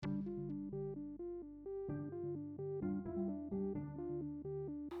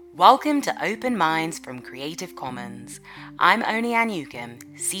Welcome to Open Minds from Creative Commons. I'm Oni Anyukim,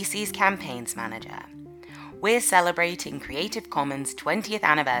 CC's Campaigns Manager. We're celebrating Creative Commons' 20th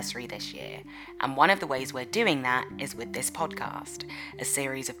anniversary this year, and one of the ways we're doing that is with this podcast, a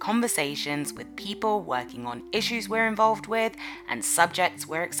series of conversations with people working on issues we're involved with and subjects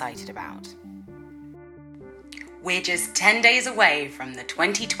we're excited about. We're just 10 days away from the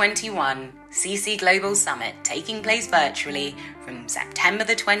 2021 CC Global Summit taking place virtually from September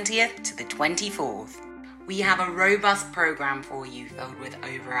the 20th to the 24th. We have a robust program for you filled with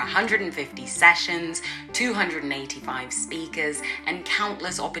over 150 sessions, 285 speakers, and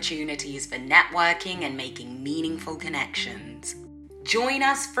countless opportunities for networking and making meaningful connections. Join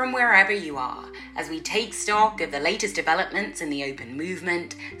us from wherever you are as we take stock of the latest developments in the open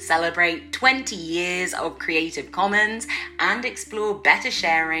movement, celebrate 20 years of Creative Commons, and explore better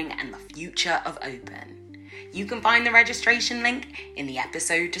sharing and the future of open. You can find the registration link in the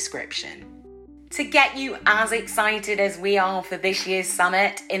episode description. To get you as excited as we are for this year's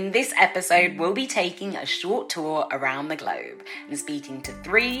summit, in this episode we'll be taking a short tour around the globe and speaking to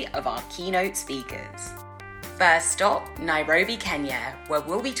 3 of our keynote speakers. First stop, Nairobi, Kenya, where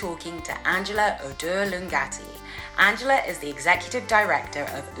we'll be talking to Angela Odur-Lungati. Angela is the Executive Director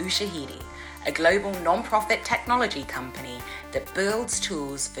of Ushahidi, a global non-profit technology company that builds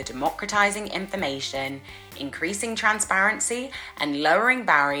tools for democratizing information, increasing transparency, and lowering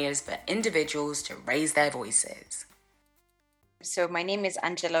barriers for individuals to raise their voices. So my name is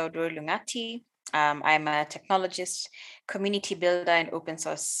Angela Odur-Lungati. I'm a technologist, community builder, and open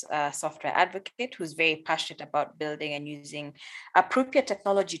source software advocate who's very passionate about building and using appropriate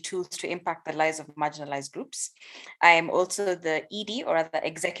technology tools to impact the lives of marginalized groups. I am also the ED, or the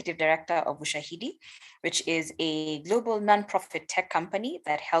Executive Director of Ushahidi, which is a global nonprofit tech company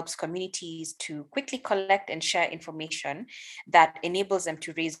that helps communities to quickly collect and share information that enables them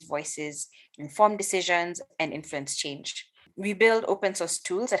to raise voices, inform decisions, and influence change. We build open source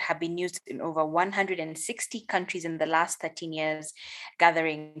tools that have been used in over 160 countries in the last 13 years,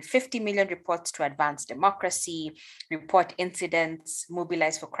 gathering 50 million reports to advance democracy, report incidents,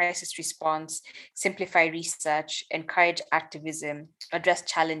 mobilize for crisis response, simplify research, encourage activism, address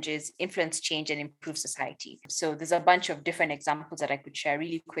challenges, influence change, and improve society. So there's a bunch of different examples that I could share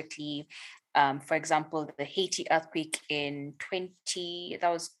really quickly. For example, the Haiti earthquake in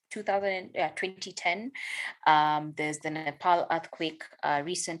 2010. There's the Nepal earthquake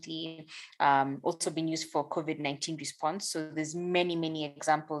recently, also been used for COVID-19 response. So there's many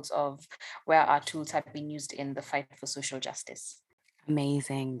examples of where our tools have been used in the fight for social justice.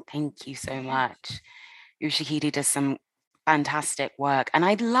 Amazing. Thank you so much. Ushahidi does some fantastic work. And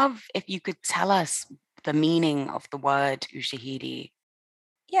I'd love if you could tell us the meaning of the word Ushahidi.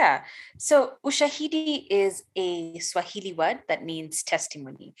 Yeah, so ushahidi is a Swahili word that means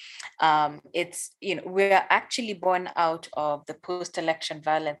testimony. We're actually born out of the post-election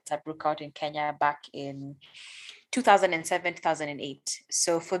violence that broke out in Kenya back in 2007, 2008.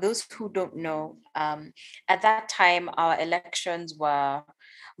 So for those who don't know, at that time, our elections were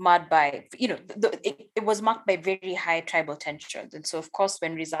marked by, it was marked by very high tribal tensions. And so, of course,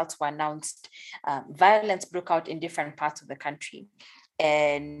 when results were announced, violence broke out in different parts of the country.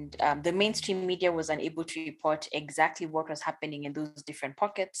 And the mainstream media was unable to report exactly what was happening in those different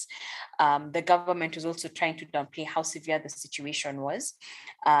pockets. The government was also trying to downplay how severe the situation was.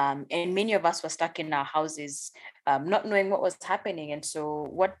 And many of us were stuck in our houses, not knowing what was happening. And so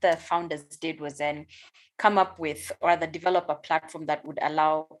what the founders did was then come up with, or rather develop a platform that would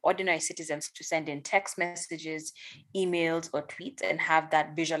allow ordinary citizens to send in text messages, emails, or tweets and have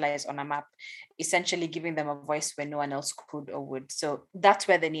that visualized on a map, essentially giving them a voice where no one else could or would. So that's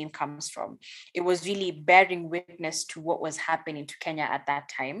where the name comes from. It was really bearing witness to what was happening to Kenya at that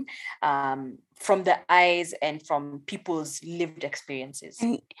time, from the eyes and from people's lived experiences.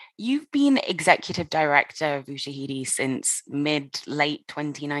 And you've been executive director of Ushahidi since late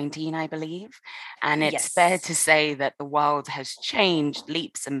 2019, I believe. And it's fair to say that the world has changed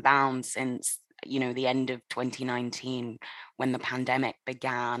leaps and bounds since the end of 2019 when the pandemic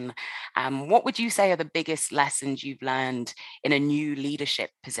began. What would you say are the biggest lessons you've learned in a new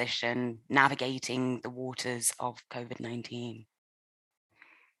leadership position navigating the waters of COVID-19?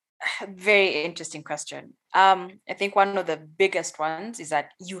 Very interesting question. I think one of the biggest ones is that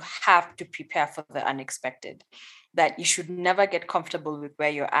you have to prepare for the unexpected, that you should never get comfortable with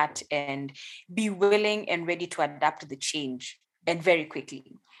where you're at and be willing and ready to adapt to the change, and very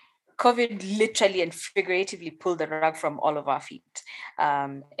quickly. COVID literally and figuratively pulled the rug from all of our feet.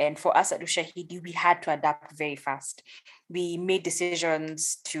 And for us at Ushahidi, we had to adapt very fast. We made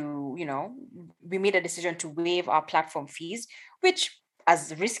decisions to, we made a decision to waive our platform fees, which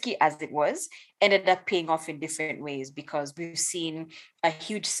as risky as it was, ended up paying off in different ways, because we've seen a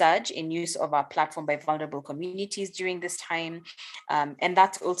huge surge in use of our platform by vulnerable communities during this time. And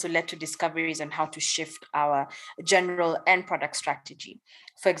that's also led to discoveries on how to shift our general and product strategy.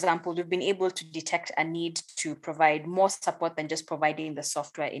 For example, we've been able to detect a need to provide more support than just providing the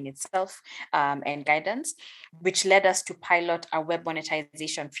software in itself, and guidance, which led us to pilot our web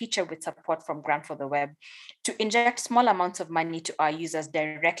monetization feature with support from Grant for the Web to inject small amounts of money to our users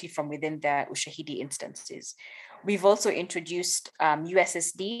directly from within their Ushahidi instances. We've also introduced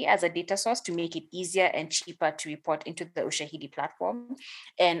USSD as a data source to make it easier and cheaper to report into the Ushahidi platform.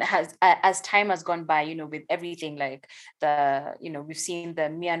 And as time has gone by, with everything like we've seen the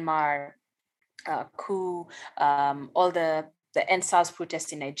Myanmar coup, all the NSAS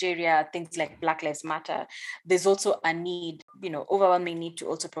protests in Nigeria, things like Black Lives Matter, there's also a need, overwhelming need to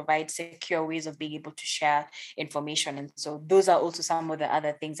also provide secure ways of being able to share information. And so those are also some of the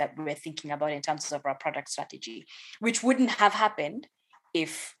other things that we're thinking about in terms of our product strategy, which wouldn't have happened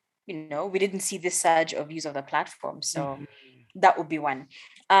if, we didn't see this surge of use of the platform. So that would be one.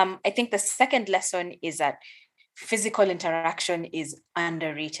 I think the second lesson is that physical interaction is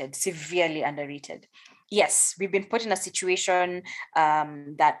underrated, severely underrated. Yes, we've been put in a situation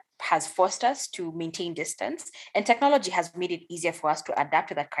that has forced us to maintain distance, and technology has made it easier for us to adapt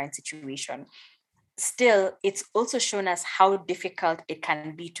to that current situation. Still, it's also shown us how difficult it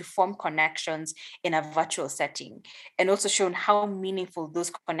can be to form connections in a virtual setting, and also shown how meaningful those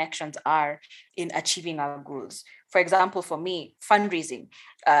connections are in achieving our goals. For example, for me, fundraising,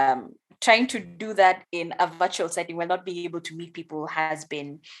 trying to do that in a virtual setting while not being able to meet people has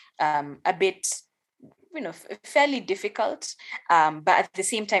been a bit fairly difficult, but at the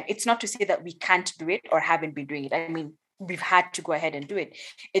same time, it's not to say that we can't do it or haven't been doing it. I mean, we've had to go ahead and do it.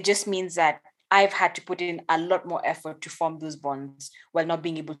 It just means that I've had to put in a lot more effort to form those bonds while not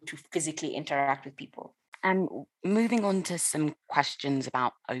being able to physically interact with people. And moving on to some questions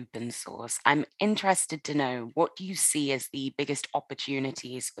about open source, I'm interested to know, what do you see as the biggest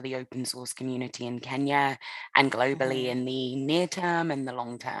opportunities for the open source community in Kenya and globally in the near term and the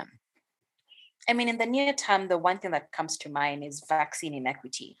long term? I mean, in the near term, the one thing that comes to mind is vaccine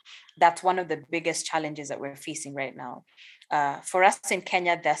inequity. That's one of the biggest challenges that we're facing right now. For us in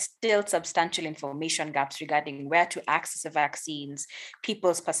Kenya, there's still substantial information gaps regarding where to access the vaccines,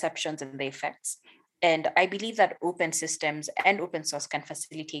 people's perceptions, and the effects. And I believe that open systems and open source can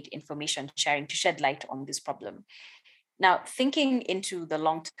facilitate information sharing to shed light on this problem. Now, thinking into the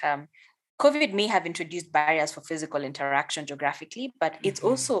long term, COVID may have introduced barriers for physical interaction geographically, but it's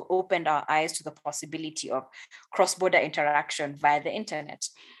also opened our eyes to the possibility of cross border interaction via the internet.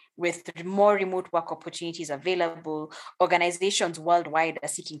 With more remote work opportunities available, organizations worldwide are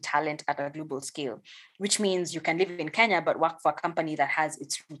seeking talent at a global scale, which means you can live in Kenya but work for a company that has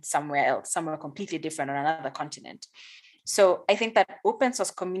its roots somewhere else, somewhere completely different on another continent. So I think that open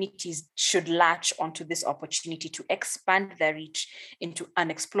source communities should latch onto this opportunity to expand their reach into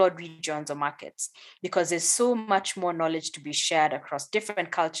unexplored regions or markets, because there's so much more knowledge to be shared across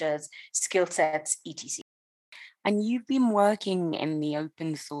different cultures, skill sets, etc. And you've been working in the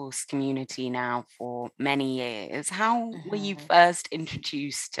open source community now for many years. How were you first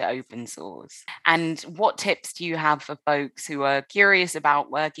introduced to open source? And what tips do you have for folks who are curious about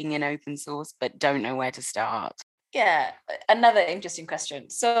working in open source but don't know where to start? Yeah, another interesting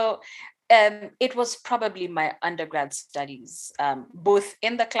question. So it was probably my undergrad studies, both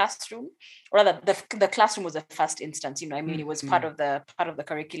in the classroom, or rather, the classroom was the first instance. I mean, it was part of the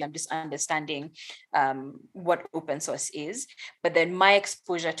curriculum, just understanding what open source is. But then my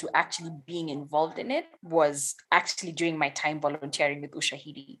exposure to actually being involved in it was actually during my time volunteering with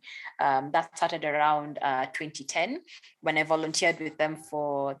Ushahidi. That started around 2010 when I volunteered with them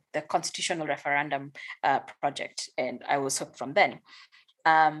for the constitutional referendum project, and I was hooked from then.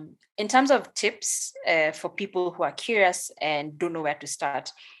 In terms of tips for people who are curious and don't know where to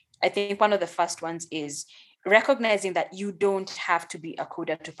start, I think one of the first ones is recognizing that you don't have to be a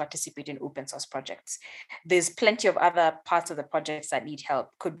coder to participate in open source projects. There's plenty of other parts of the projects that need help.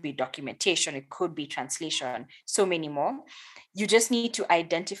 Could be documentation, it could be translation, so many more. You just need to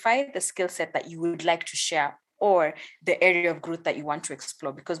identify the skill set that you would like to share, or the area of growth that you want to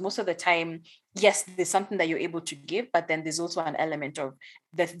explore. Because most of the time, yes, there's something that you're able to give, but then there's also an element of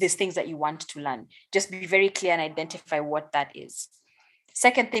there's things that you want to learn. Just be very clear and identify what that is.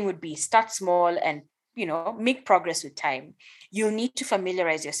 Second thing would be start small and make progress with time, you'll need to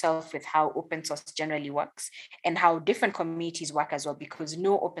familiarize yourself with how open source generally works and how different communities work as well, because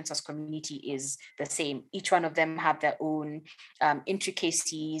no open source community is the same. Each one of them have their own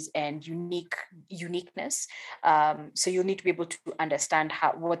intricacies and uniqueness. So you'll need to be able to understand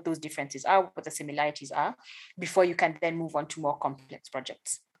what those differences are, what the similarities are, before you can then move on to more complex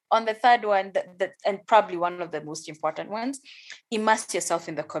projects. On the third one, and probably one of the most important ones, immerse yourself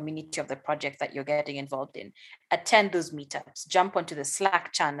in the community of the project that you're getting involved in. Attend those meetups, jump onto the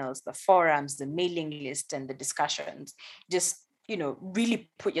Slack channels, the forums, the mailing list, and the discussions. Just, really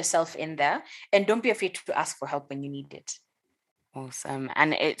put yourself in there, and don't be afraid to ask for help when you need it. Awesome.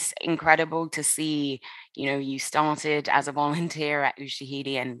 And it's incredible to see, you started as a volunteer at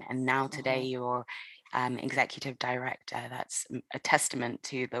Ushahidi and now today you're executive director. That's a testament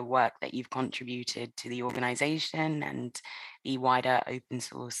to the work that you've contributed to the organization and the wider open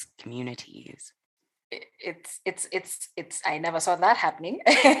source communities. It's I never saw that happening,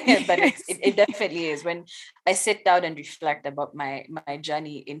 but it definitely is. When I sit down and reflect about my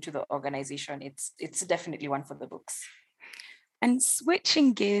journey into the organization, it's definitely one for the books. And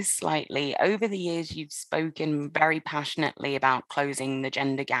switching gears slightly, over the years, you've spoken very passionately about closing the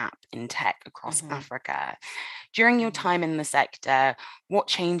gender gap in tech across Africa. During your time in the sector, what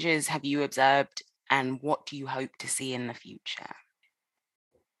changes have you observed and what do you hope to see in the future?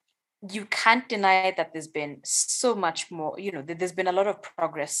 You can't deny that there's been so much more, there's been a lot of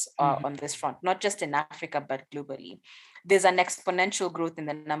progress on this front, not just in Africa, but globally. There's an exponential growth in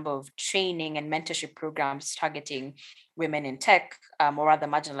the number of training and mentorship programs targeting women in tech, or other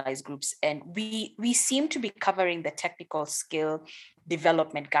marginalized groups. And we seem to be covering the technical skill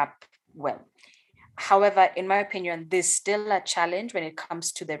development gap well. However, in my opinion, there's still a challenge when it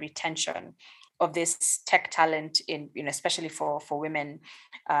comes to the retention of this tech talent in, especially for women,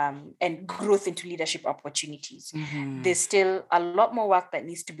 and growth into leadership opportunities. There's still a lot more work that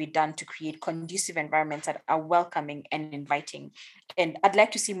needs to be done to create conducive environments that are welcoming and inviting. And I'd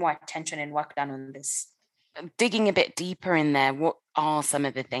like to see more attention and work done on this. Digging a bit deeper in there, what are some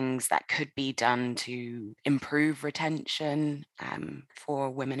of the things that could be done to improve retention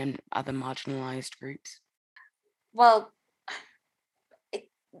for women and other marginalized groups? Well,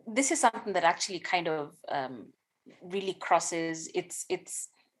 this is something that actually kind of really crosses, it's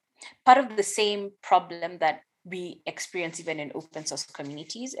part of the same problem that we experience even in open source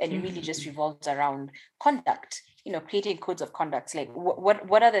communities, and it really just revolves around conduct, creating codes of conduct. Like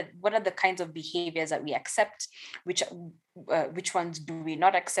what are the kinds of behaviors that we accept, which ones do we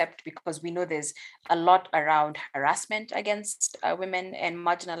not accept, because we know there's a lot around harassment against women and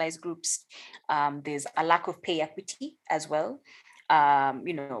marginalized groups. There's a lack of pay equity as well.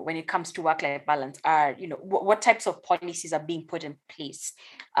 When it comes to work-life balance, what types of policies are being put in place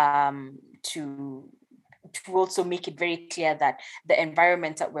to also make it very clear that the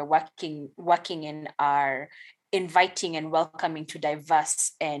environments that we're working in are inviting and welcoming to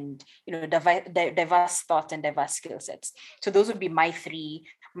diverse and diverse thoughts and diverse skill sets. So those would be my three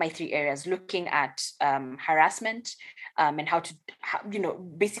areas: looking at harassment, and how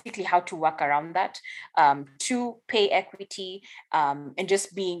to work around that. 2, pay equity, and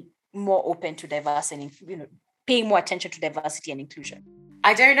just being more open to diverse and paying more attention to diversity and inclusion.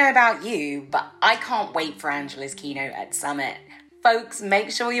 I don't know about you, but I can't wait for Angela's keynote at Summit. Folks,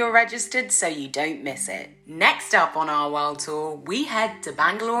 make sure you're registered so you don't miss it. Next up on our world tour, we head to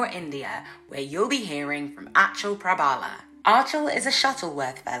Bangalore, India, where you'll be hearing from Achal Prabhala. Achal is a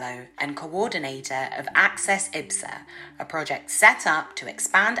Shuttleworth Fellow and coordinator of Access IBSA, a project set up to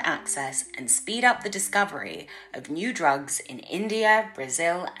expand access and speed up the discovery of new drugs in India,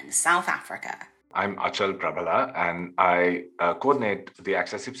 Brazil, and South Africa. I'm Achal Prabhala, and I coordinate the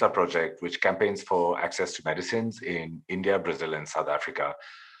Access IBSA project, which campaigns for access to medicines in India, Brazil, and South Africa.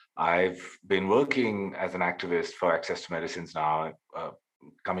 I've been working as an activist for access to medicines now,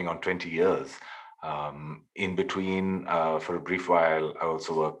 coming on 20 years. In between, for a brief while, I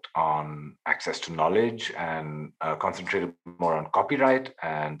also worked on access to knowledge and concentrated more on copyright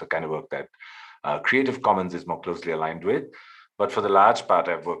and the kind of work that Creative Commons is more closely aligned with. But for the large part,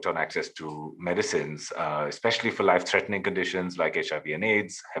 I've worked on access to medicines, especially for life-threatening conditions like HIV and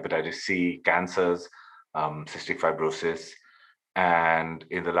AIDS, hepatitis C, cancers, cystic fibrosis. And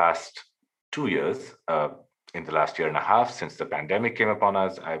in the last 2 years, in the last year and a half, since the pandemic came upon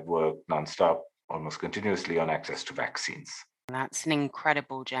us, I've worked nonstop, almost continuously, on access to vaccines. That's an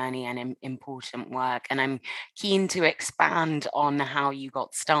incredible journey and important work. And I'm keen to expand on how you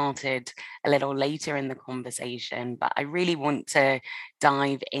got started a little later in the conversation, but I really want to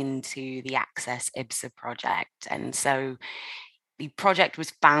dive into the Access IBSA project. And so The project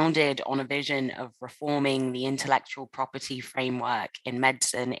was founded on a vision of reforming the intellectual property framework in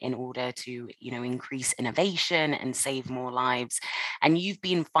medicine in order to, increase innovation and save more lives. And you've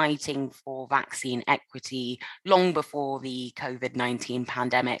been fighting for vaccine equity long before the COVID-19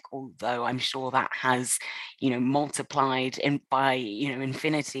 pandemic, although I'm sure that has, multiplied by,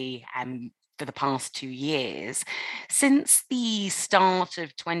 infinity for the past 2 years. Since the start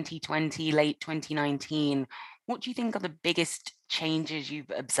of 2020, late 2019, what do you think are the biggest changes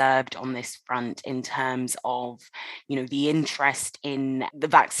you've observed on this front in terms of, the interest in the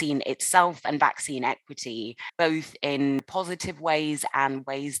vaccine itself and vaccine equity, both in positive ways and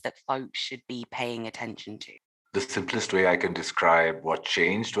ways that folks should be paying attention to? The simplest way I can describe what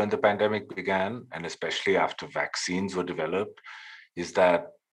changed when the pandemic began, and especially after vaccines were developed, is that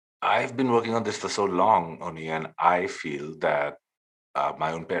I've been working on this for so long, Oni, and I feel that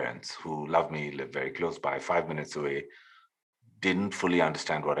my own parents, who love me, live very close by, 5 minutes away, didn't fully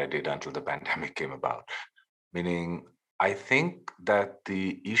understand what I did until the pandemic came about. Meaning, I think that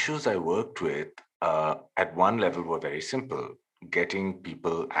the issues I worked with at one level were very simple: getting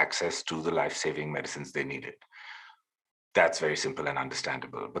people access to the life-saving medicines they needed. That's very simple and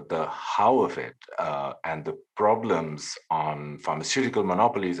understandable. But the how of it and the problems on pharmaceutical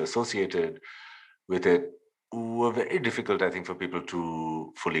monopolies associated with it were very difficult, I think, for people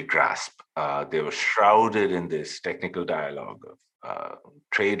to fully grasp. They were shrouded in this technical dialogue of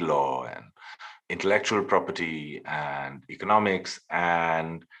trade law and intellectual property and economics.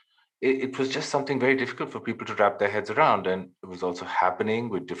 And it was just something very difficult for people to wrap their heads around. And it was also happening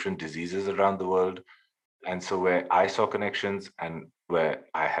with different diseases around the world. And so where I saw connections and where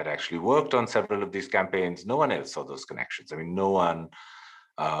I had actually worked on several of these campaigns, no one else saw those connections. I mean, no one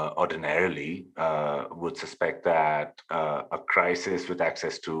ordinarily would suspect that a crisis with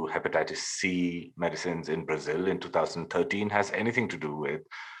access to hepatitis C medicines in Brazil in 2013 has anything to do with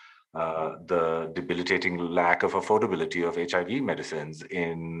the debilitating lack of affordability of HIV medicines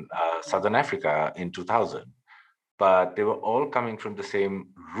in Southern Africa in 2000. But they were all coming from the same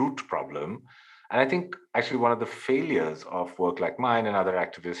root problem. And I think actually one of the failures of work like mine and other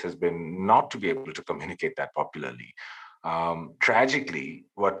activists has been not to be able to communicate that popularly. Tragically,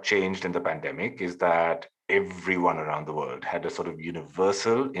 what changed in the pandemic is that everyone around the world had a sort of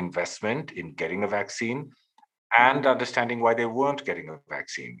universal investment in getting a vaccine and understanding why they weren't getting a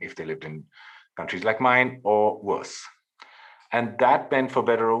vaccine if they lived in countries like mine or worse. And that meant, for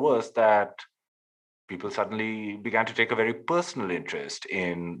better or worse, that people suddenly began to take a very personal interest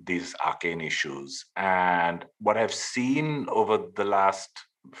in these arcane issues. And what I've seen over the last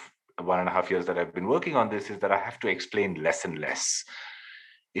 1.5 years that I've been working on this is that I have to explain less and less.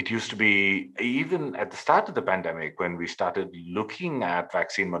 It used to be, even at the start of the pandemic, when we started looking at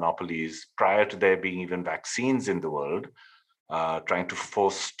vaccine monopolies prior to there being even vaccines in the world, trying to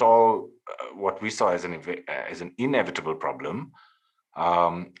forestall what we saw as an inevitable problem.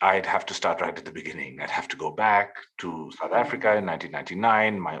 I'd have to start right at the beginning. I'd have to go back to South Africa in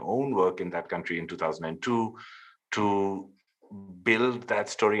 1999, my own work in that country in 2002, to build that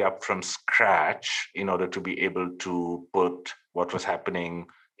story up from scratch in order to be able to put what was happening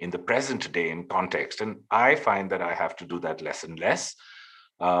in the present day in context. And I find that I have to do that less and less,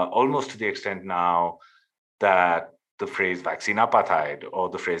 almost to the extent now that the phrase vaccine apartheid or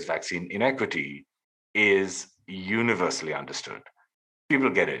the phrase vaccine inequity is universally understood. People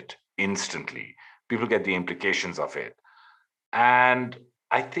get it instantly. People get the implications of it. And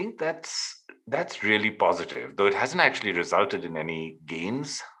I think that's really positive, though it hasn't actually resulted in any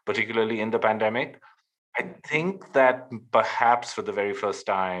gains, particularly in the pandemic. I think that perhaps for the very first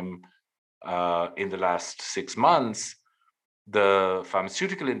time in the last 6 months, the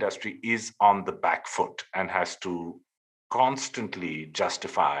pharmaceutical industry is on the back foot and has to constantly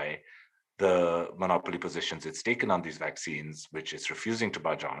justify the monopoly positions it's taken on these vaccines, which it's refusing to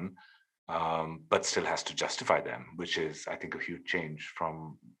budge on, but still has to justify them, which is, I think, a huge change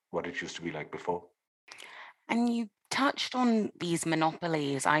from what it used to be like before. And you touched on these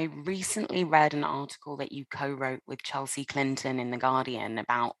monopolies. I recently read an article that you co-wrote with Chelsea Clinton in The Guardian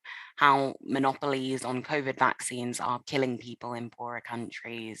about how monopolies on COVID vaccines are killing people in poorer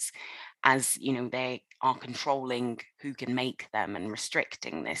countries, as they are controlling who can make them and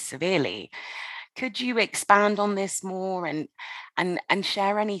restricting this severely. Could you expand on this more and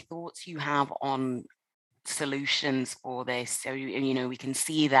share any thoughts you have on solutions for this? So we can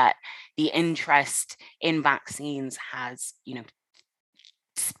see that the interest in vaccines has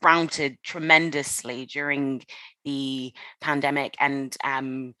sprouted tremendously during the pandemic, and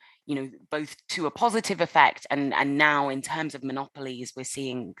both to a positive effect, and now in terms of monopolies, we're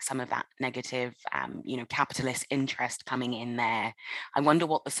seeing some of that negative, capitalist interest coming in there. I wonder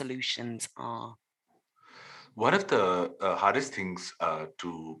what the solutions are. One of the hardest things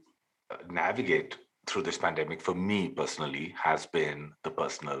to navigate through this pandemic for me personally has been the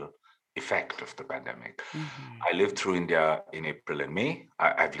personal effect of the pandemic. I lived through India in April and May.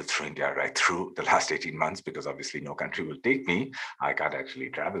 I've lived through India right through the last 18 months because obviously no country will take me. I can't actually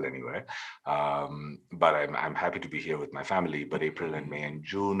travel anywhere. But I'm happy to be here with my family. But April and May and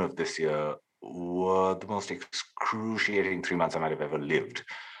June of this year were the most excruciating 3 months I might have ever lived.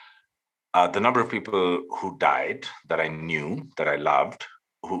 The number of people who died that I knew, that I loved,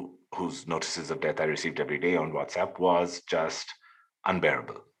 whose notices of death I received every day on WhatsApp was just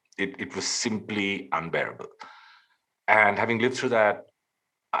unbearable. It was simply unbearable. And having lived through that,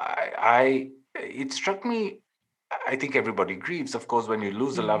 it struck me, I think everybody grieves, of course, when you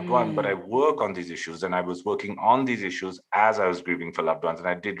lose a loved one, but I work on these issues, and I was working on these issues as I was grieving for loved ones. And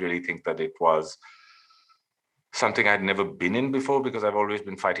I did really think that it was something I'd never been in before, because I've always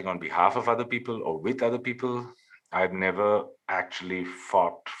been fighting on behalf of other people or with other people. I've never actually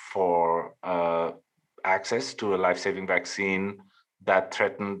fought for access to a life-saving vaccine that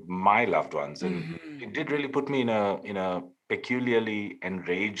threatened my loved ones. And it did really put me in a peculiarly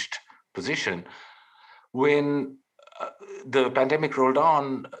enraged position. When the pandemic rolled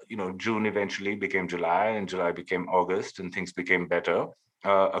on, June eventually became July, and July became August, and things became better.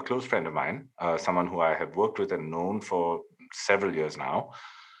 A close friend of mine, someone who I have worked with and known for several years now,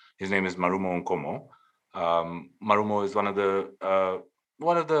 his name is Marumo Nkomo. Marumo is one of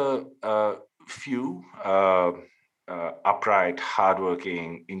the few upright,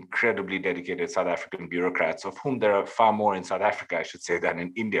 hardworking, incredibly dedicated South African bureaucrats, of whom there are far more in South Africa, I should say, than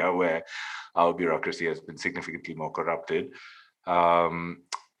in India, where our bureaucracy has been significantly more corrupted.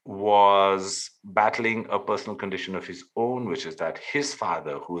 Was battling a personal condition of his own, which is that his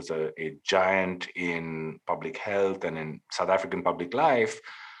father, who is a giant in public health and in South African public life,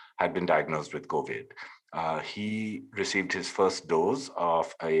 had been diagnosed with COVID. He received his first dose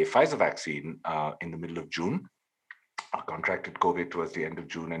of a Pfizer vaccine in the middle of June, contracted COVID towards the end of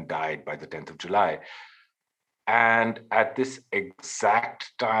June, and died by the 10th of July. And at this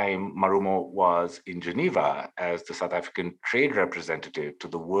exact time, Marumo was in Geneva as the South African trade representative to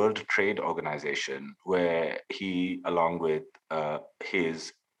the World Trade Organization, where he, along with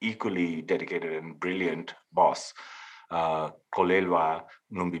his equally dedicated and brilliant boss, Kolelwa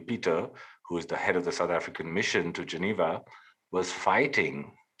Ngumbi-Peter, who is the head of the South African mission to Geneva, was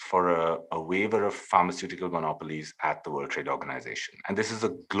fighting for a waiver of pharmaceutical monopolies at the World Trade Organization. And this is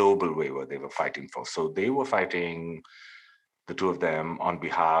a global waiver they were fighting for. So they were fighting, the two of them, on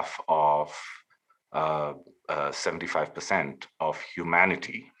behalf of 75% of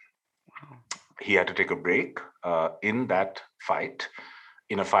humanity. Wow. He had to take a break in that fight,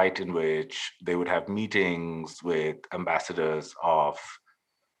 in a fight in which they would have meetings with ambassadors of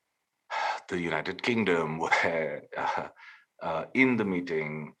the United Kingdom, where in the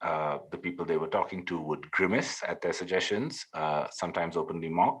meeting, the people they were talking to would grimace at their suggestions, sometimes openly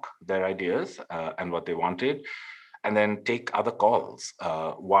mock their ideas and what they wanted, and then take other calls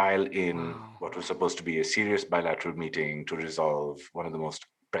while in what was supposed to be a serious bilateral meeting to resolve one of the most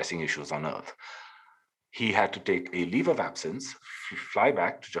pressing issues on earth. He had to take a leave of absence, fly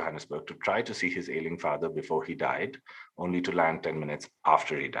back to Johannesburg to try to see his ailing father before he died, only to land 10 minutes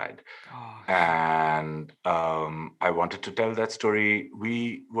after he died. Oh. And I wanted to tell that story.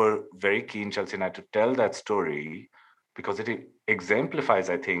 We were very keen, Chelsea and I, to tell that story because it exemplifies,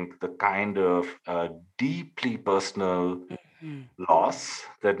 I think, the kind of deeply personal loss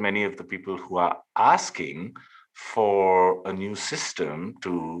that many of the people who are asking for a new system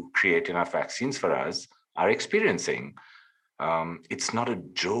to create enough vaccines for us are experiencing. It's not a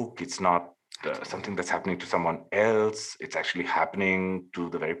joke. It's not something that's happening to someone else. It's actually happening to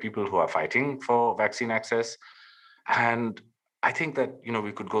the very people who are fighting for vaccine access. And I think that,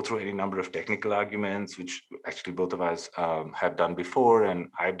 we could go through any number of technical arguments, which actually both of us have done before and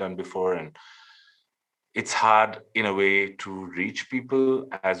I've done before. And it's hard in a way to reach people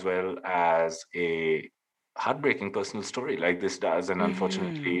as well as a heartbreaking personal story like this does. And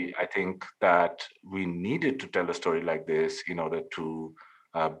unfortunately, I think that we needed to tell a story like this in order to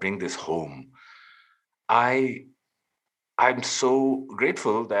bring this home. I'm so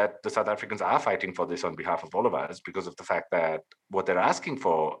grateful that the South Africans are fighting for this on behalf of all of us, because of the fact that what they're asking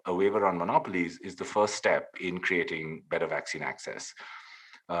for, a waiver on monopolies, is the first step in creating better vaccine access.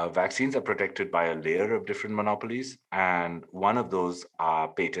 Vaccines are protected by a layer of different monopolies, and one of those are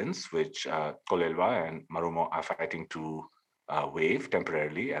patents, which Kolelwa and Marumo are fighting to wave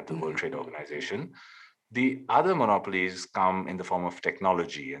temporarily at the World Trade Organization. The other monopolies come in the form of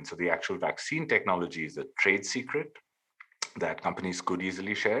technology. And so the actual vaccine technology is a trade secret that companies could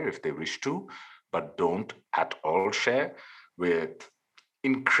easily share if they wish to, but don't at all share, with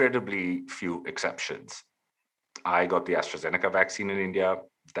incredibly few exceptions. I got the AstraZeneca vaccine in India.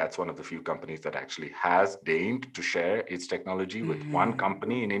 That's one of the few companies that actually has deigned to share its technology with one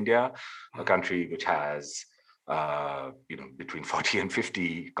company in India, a country which has between 40 and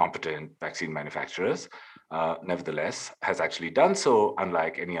 50 competent vaccine manufacturers. Nevertheless, has actually done so,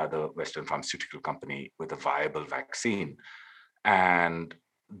 unlike any other Western pharmaceutical company with a viable vaccine. And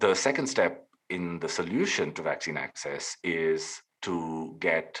the second step in the solution to vaccine access is to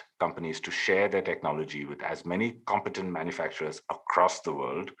get companies to share their technology with as many competent manufacturers across the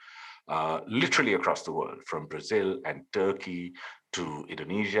world, literally across the world, from Brazil and Turkey to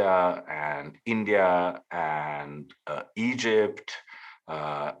Indonesia and India and Egypt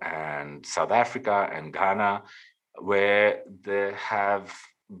and South Africa and Ghana, where there have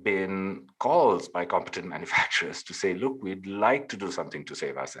been calls by competent manufacturers to say, look, we'd like to do something to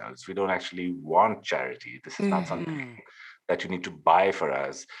save ourselves. We don't actually want charity. This is not something that you need to buy for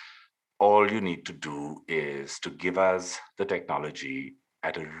us. All you need to do is to give us the technology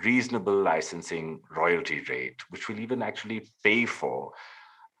at a reasonable licensing royalty rate, which we'll even actually pay for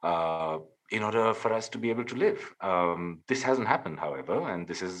in order for us to be able to live. This hasn't happened, however, and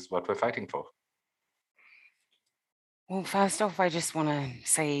this is what we're fighting for. Well, first off, I just want to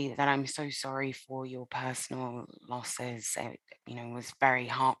say that I'm so sorry for your personal losses. It, was very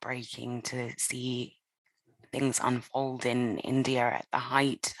heartbreaking to see things unfold in India at the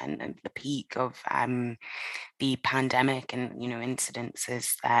height and the peak of the pandemic and,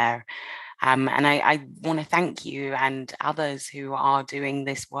 incidences there. And I want to thank you and others who are doing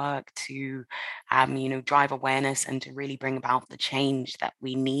this work to, drive awareness and to really bring about the change that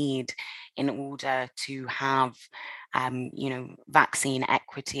we need in order to have, vaccine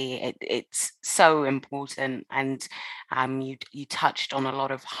equity. It's so important. And you touched on a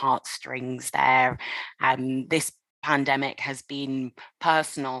lot of heartstrings there. This pandemic has been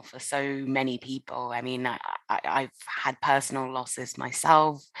personal for so many people. I mean, I've had personal losses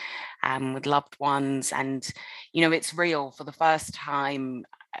myself with loved ones, and it's real. For the first time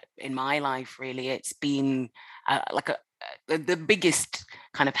in my life, really, it's been the biggest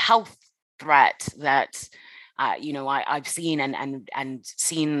kind of health threat that I've seen and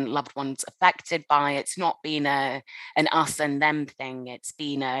seen loved ones affected by. It's not been an us and them thing. It's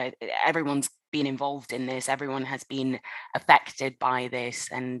been everyone's been involved in this. Everyone has been affected by this,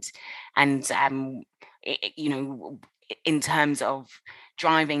 and in terms of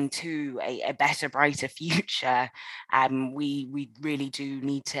driving to a better, brighter future, we really do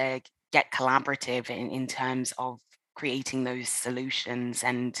need to get collaborative in terms of creating those solutions.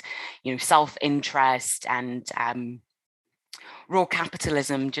 And self-interest and raw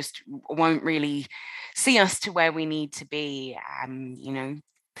capitalism just won't really see us to where we need to be.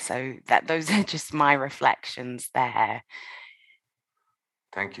 So that those are just my reflections there.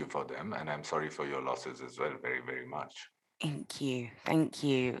 Thank you for them, and I'm sorry for your losses as well, very, very much. Thank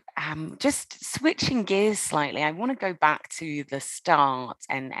you. Just switching gears slightly, I want to go back to the start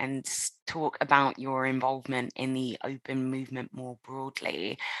and talk about your involvement in the open movement more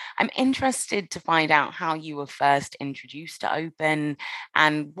broadly. I'm interested to find out how you were first introduced to open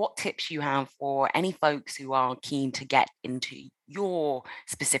and what tips you have for any folks who are keen to get into your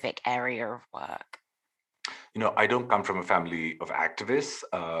specific area of work. I don't come from a family of activists.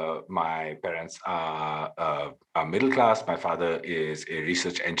 My parents are middle class. My father is a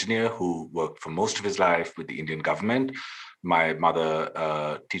research engineer who worked for most of his life with the Indian government. My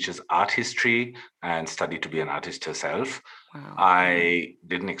mother teaches art history and studied to be an artist herself. Wow. I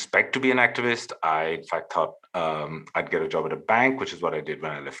didn't expect to be an activist. I, in fact, thought I'd get a job at a bank, which is what I did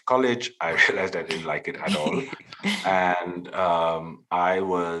when I left college. I realized I didn't like it at all. And I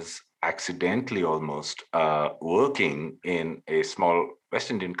was accidentally almost working in a small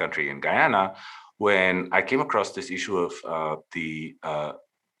West Indian country in Guyana when I came across this issue of the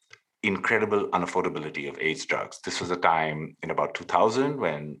incredible unaffordability of AIDS drugs. This was a time in about 2000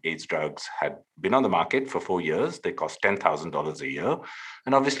 when AIDS drugs had been on the market for 4 years. They cost $10,000 a year.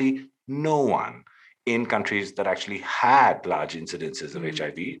 And obviously, no one in countries that actually had large incidences of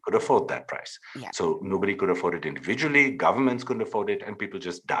HIV could afford that price. Yeah. So nobody could afford it individually, governments couldn't afford it, and people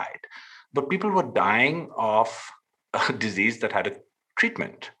just died. But people were dying of a disease that had a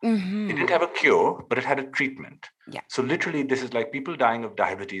treatment. It didn't have a cure, but it had a treatment. Yeah. So literally, this is like people dying of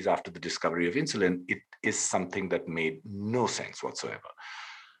diabetes after the discovery of insulin. It is something that made no sense whatsoever.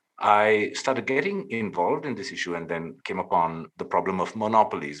 I started getting involved in this issue and then came upon the problem of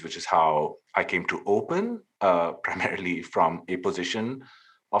monopolies, which is how I came to open, primarily from a position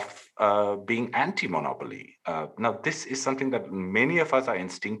of being anti-monopoly. Now, this is something that many of us are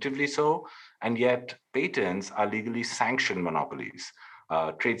instinctively so, and yet patents are legally sanctioned monopolies.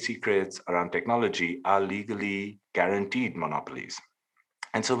 Trade secrets around technology are legally guaranteed monopolies.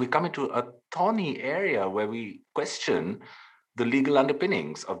 And so we come into a thorny area where we question the legal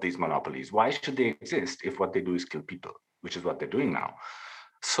underpinnings of these monopolies. Why should they exist if what they do is kill people, which is what they're doing now?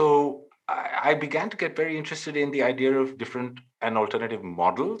 So I began to get very interested in the idea of different and alternative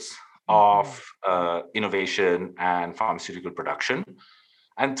models of innovation and pharmaceutical production.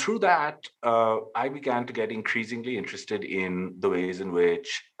 And through that, I began to get increasingly interested in the ways in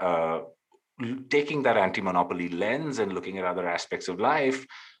which taking that anti-monopoly lens and looking at other aspects of life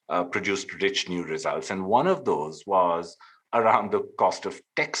produced rich new results. And one of those was around the cost of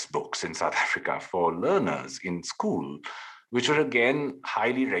textbooks in South Africa for learners in school, which were again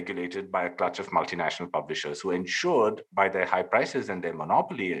highly regulated by a clutch of multinational publishers who ensured by their high prices and their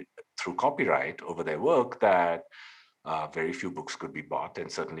monopoly through copyright over their work that very few books could be bought, and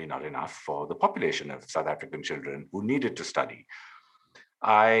certainly not enough for the population of South African children who needed to study.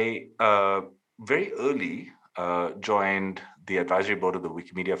 I very early joined the advisory board of the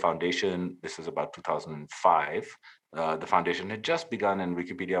Wikimedia Foundation. This was about 2005. The foundation had just begun, and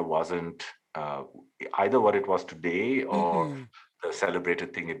Wikipedia wasn't either what it was today or the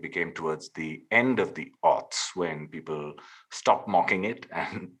celebrated thing it became towards the end of the aughts, when people stopped mocking it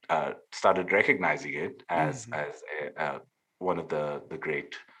and started recognizing it as one of the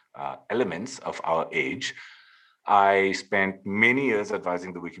great elements of our age. I spent many years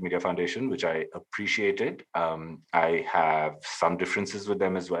advising the Wikimedia Foundation, which I appreciated. I have some differences with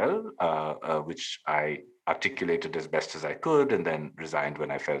them as well, which I articulated as best as I could, and then resigned when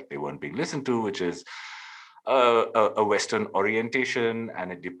I felt they weren't being listened to, which is a Western orientation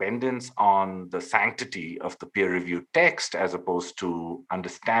and a dependence on the sanctity of the peer-reviewed text, as opposed to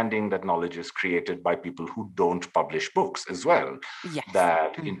understanding that knowledge is created by people who don't publish books as well. Yes.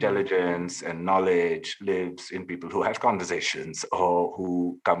 That intelligence and knowledge lives in people who have conversations or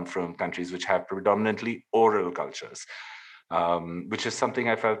who come from countries which have predominantly oral cultures. Which is something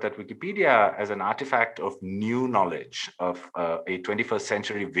I felt that Wikipedia, as an artifact of new knowledge, of a 21st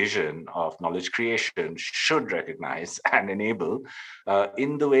century vision of knowledge creation, should recognize and enable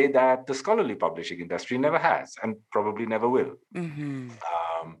in the way that the scholarly publishing industry never has and probably never will.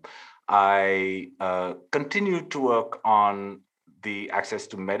 I continued to work on the access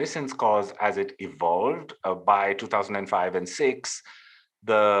to medicines cause as it evolved. By 2005 and 6,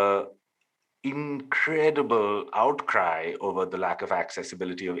 the incredible outcry over the lack of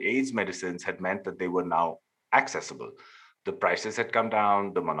accessibility of AIDS medicines had meant that they were now accessible. The prices had come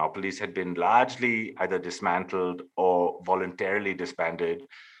down, the monopolies had been largely either dismantled or voluntarily disbanded.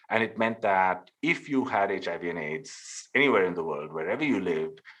 And it meant that if you had HIV and AIDS anywhere in the world, wherever you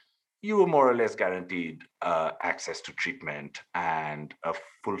lived, you were more or less guaranteed access to treatment and a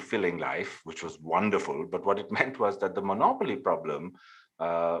fulfilling life, which was wonderful. But what it meant was that the monopoly problem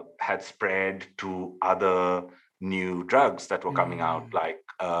had spread to other new drugs that were coming out, like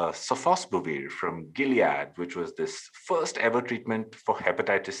sofosbuvir from Gilead, which was this first ever treatment for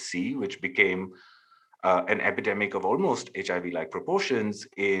hepatitis C, which became an epidemic of almost HIV-like proportions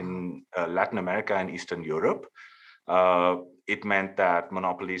in Latin America and Eastern Europe. It meant that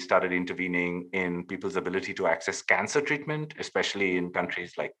monopolies started intervening in people's ability to access cancer treatment, especially in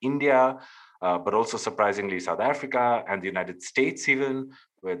countries like India, but also surprisingly South Africa and the United States even,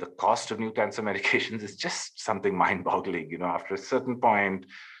 where the cost of new cancer medications is just something mind-boggling. You know, after a certain point,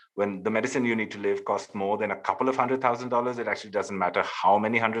 when the medicine you need to live costs more than a couple of $100,000, it actually doesn't matter how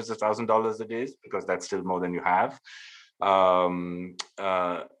many hundreds of $1,000s it is, because that's still more than you have.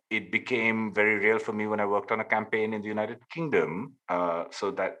 It became very real for me when I worked on a campaign in the United Kingdom.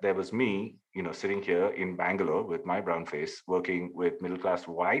 So that there was me, you know, sitting here in Bangalore with my brown face, working with middle-class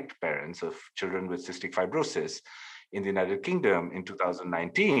white parents of children with cystic fibrosis in the United Kingdom in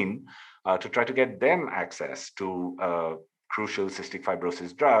 2019 to try to get them access to a crucial cystic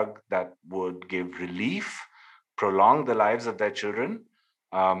fibrosis drug that would give relief, prolong the lives of their children.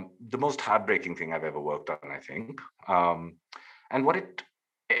 The most heartbreaking thing I've ever worked on, I think. And what it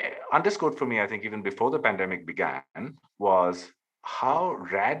underscored for me, I think, even before the pandemic began, was how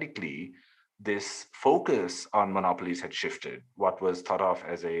radically this focus on monopolies had shifted what was thought of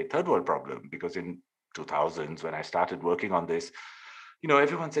as a third world problem. Because in 2000s, when I started working on this, you know,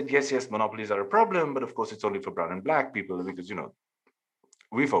 everyone said, yes, monopolies are a problem, but of course it's only for brown and black people, because, you know,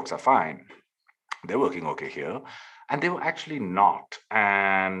 we folks are fine. They're working okay here. And they were actually not.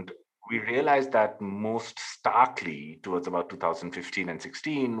 And we realized that most starkly towards about 2015 and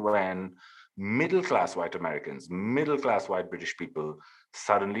 16, when middle-class white Americans, middle-class white British people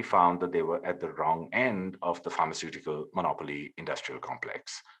suddenly found that they were at the wrong end of the pharmaceutical monopoly industrial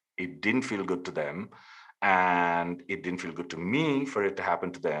complex. It didn't feel good to them, and it didn't feel good to me for it to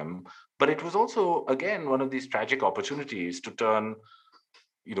happen to them. But it was also, again, one of these tragic opportunities to turn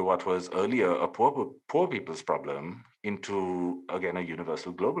what was earlier a poor people's problem into, again, a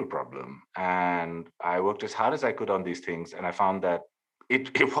universal global problem. And I worked as hard as I could on these things, and I found that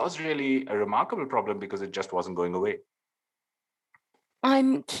it was really a remarkable problem because it just wasn't going away.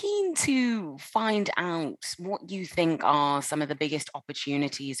 I'm keen to find out what you think are some of the biggest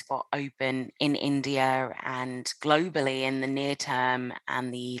opportunities for open in India and globally in the near term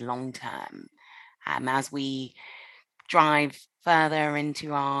and the long term. As we drive further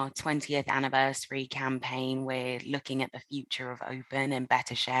into our 20th anniversary campaign, we're looking at the future of open and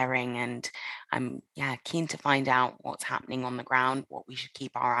better sharing. And I'm keen to find out what's happening on the ground, what we should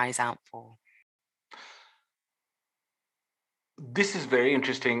keep our eyes out for. This is very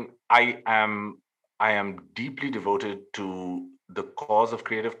interesting. I am deeply devoted to the cause of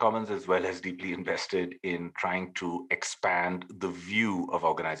Creative Commons, as well as deeply invested in trying to expand the view of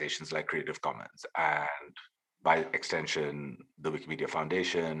organizations like Creative Commons, and by extension, the Wikimedia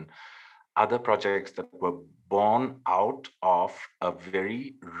Foundation, other projects that were born out of a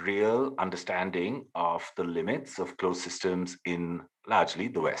very real understanding of the limits of closed systems in largely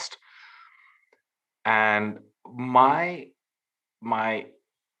the West. And my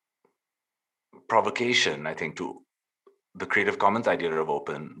provocation, I think, to the Creative Commons idea of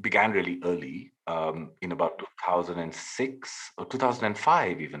open began really early, in about 2006 or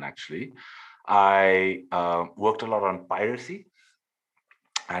 2005, even actually. I worked a lot on piracy.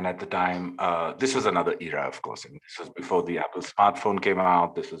 And at the time, this was another era, of course. And this was before the Apple smartphone came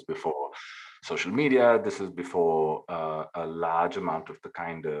out. This was before social media. This was before a large amount of the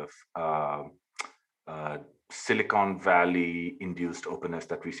kind of Silicon Valley induced openness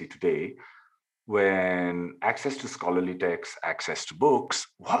that we see today, when access to scholarly texts, access to books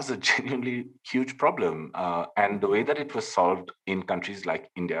was a genuinely huge problem. And the way that it was solved in countries like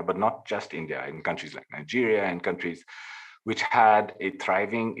India, but not just India, in countries like Nigeria and countries which had a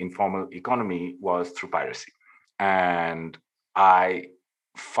thriving informal economy, was through piracy. And I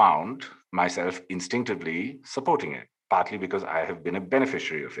found myself instinctively supporting it, partly because I have been a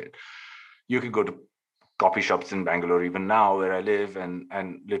beneficiary of it. You could go to coffee shops in Bangalore even now, where I live, and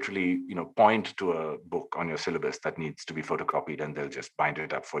literally, point to a book on your syllabus that needs to be photocopied, and they'll just bind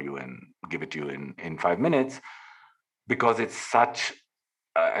it up for you and give it to you in 5 minutes, because it's such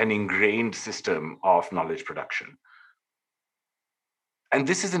an ingrained system of knowledge production. And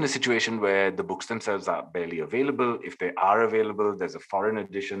this is in a situation where the books themselves are barely available. If they are available, there's a foreign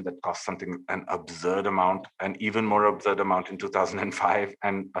edition that costs an absurd amount, an even more absurd amount in 2005,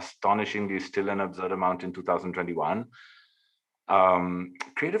 and astonishingly still an absurd amount in 2021.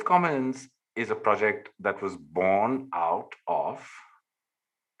 Creative Commons is a project that was born out of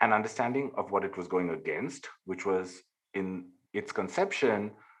an understanding of what it was going against, which was, in its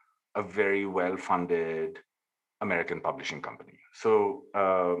conception, a very well-funded American publishing company. So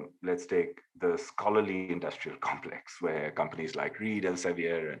let's take the scholarly industrial complex, where companies like Reed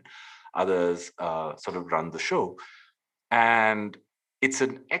Elsevier and others sort of run the show. And it's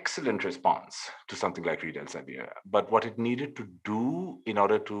an excellent response to something like Reed Elsevier. But what it needed to do in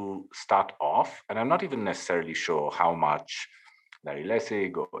order to start off, and I'm not even necessarily sure how much Larry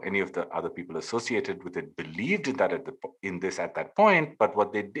Lessig or any of the other people associated with it believed in that at that point, but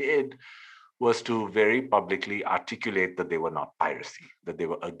what they did was to very publicly articulate that they were not piracy, that they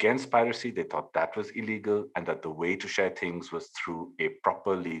were against piracy. They thought that was illegal, and that the way to share things was through a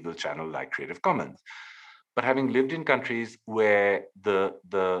proper legal channel like Creative Commons. But having lived in countries where the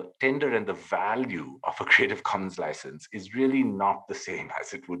tender and the value of a Creative Commons license is really not the same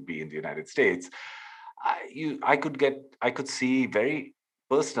as it would be in the United States, I could see very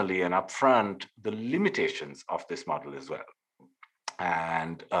personally and upfront the limitations of this model as well.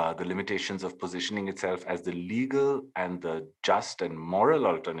 And the limitations of positioning itself as the legal and the just and moral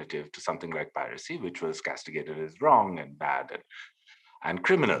alternative to something like piracy, which was castigated as wrong and bad and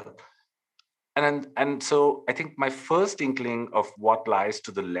criminal. And so I think my first inkling of what lies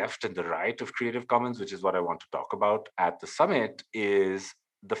to the left and the right of Creative Commons, which is what I want to talk about at the summit, is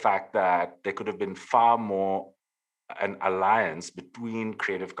the fact that there could have been far more an alliance between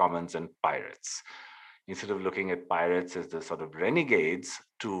Creative Commons and pirates. Instead of looking at pirates as the sort of renegades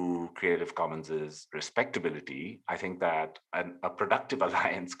to Creative Commons's respectability, I think that a productive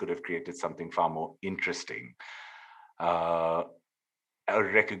alliance could have created something far more interesting. a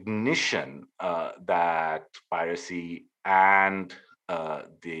recognition that piracy and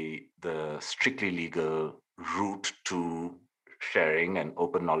the strictly legal route to sharing and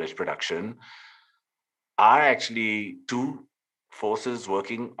open knowledge production are actually two forces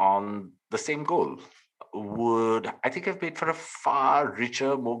working on the same goal, would, I think, have made for a far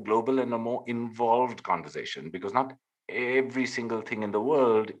richer, more global, and a more involved conversation, because not every single thing in the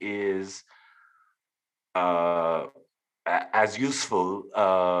world is uh, as useful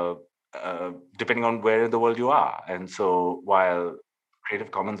depending on where in the world you are. And so while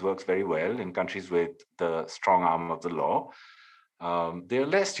Creative Commons works very well in countries with the strong arm of the law, they're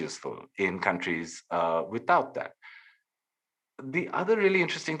less useful in countries without that. The other really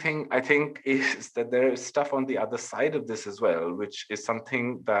interesting thing, I think, is that there is stuff on the other side of this as well, which is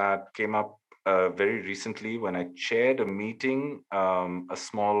something that came up very recently when I chaired a meeting, a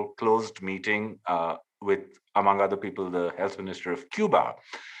small closed meeting with, among other people, the health minister of Cuba.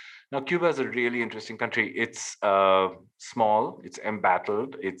 Now, Cuba is a really interesting country. It's small, it's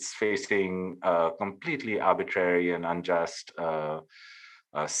embattled, it's facing completely arbitrary and unjust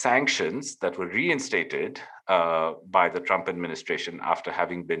sanctions that were reinstated by the Trump administration after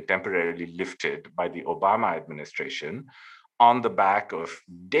having been temporarily lifted by the Obama administration on the back of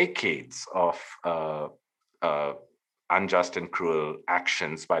decades of unjust and cruel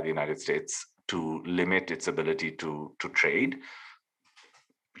actions by the United States to limit its ability to trade.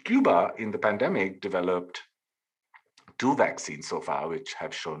 Cuba, in the pandemic, developed 2 vaccines so far, which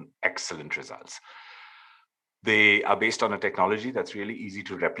have shown excellent results. They are based on a technology that's really easy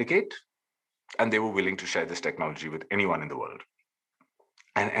to replicate, and they were willing to share this technology with anyone in the world.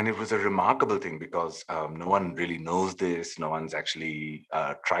 And it was a remarkable thing because no one really knows this. No one's actually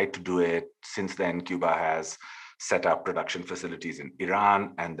tried to do it. Since then, Cuba has set up production facilities in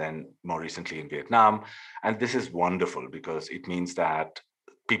Iran and then more recently in Vietnam. And this is wonderful because it means that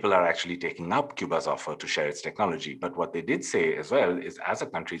people are actually taking up Cuba's offer to share its technology. But what they did say as well is, as a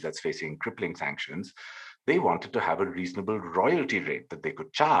country that's facing crippling sanctions, they wanted to have a reasonable royalty rate that they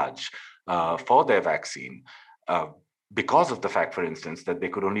could charge for their vaccine. Because of the fact, for instance, that they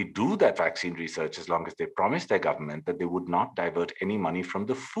could only do that vaccine research as long as they promised their government that they would not divert any money from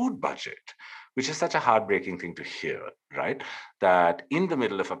the food budget, which is such a heartbreaking thing to hear, right? That in the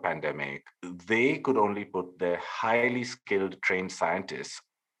middle of a pandemic, they could only put their highly skilled, trained scientists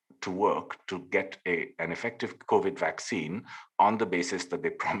to work to get an effective COVID vaccine on the basis that they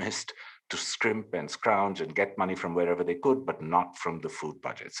promised to scrimp and scrounge and get money from wherever they could, but not from the food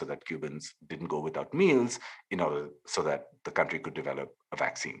budget, so that Cubans didn't go without meals in order so that the country could develop a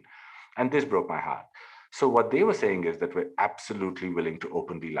vaccine. And this broke my heart. So what they were saying is that we're absolutely willing to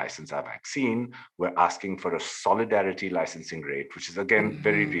openly license our vaccine. We're asking for a solidarity licensing rate, which is again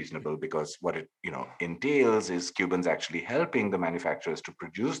very reasonable, because what it entails is Cubans actually helping the manufacturers to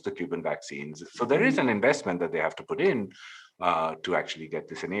produce the Cuban vaccines. So there is an investment that they have to put in to actually get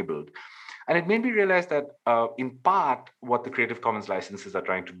this enabled. And it made me realize that in part, what the Creative Commons licenses are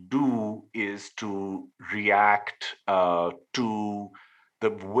trying to do is to react to the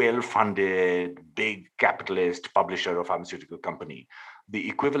well-funded, big capitalist publisher or pharmaceutical company. The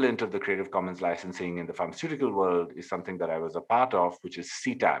equivalent of the Creative Commons licensing in the pharmaceutical world is something that I was a part of, which is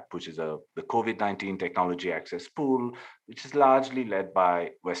CTAP, which is the COVID-19 Technology Access Pool, which is largely led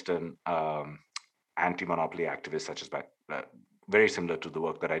by Western anti-monopoly activists, such as very similar to the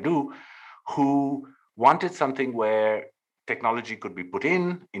work that I do, who wanted something where technology could be put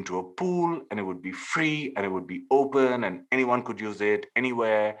into a pool, and it would be free and it would be open and anyone could use it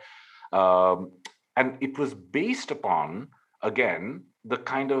anywhere. And it was based upon, again, the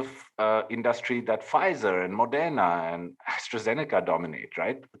kind of industry that Pfizer and Moderna and AstraZeneca dominate,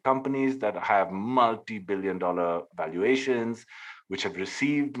 right? Companies that have multi-billion-dollar valuations, which have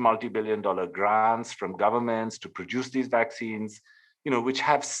received multi-billion-dollar grants from governments to produce these vaccines, which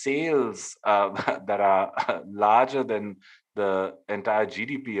have sales that are larger than the entire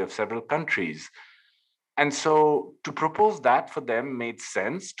GDP of several countries. And so to propose that for them made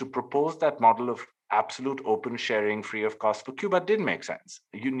sense. To propose that model of absolute open sharing free of cost for Cuba did make sense.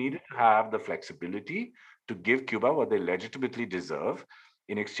 You needed to have the flexibility to give Cuba what they legitimately deserve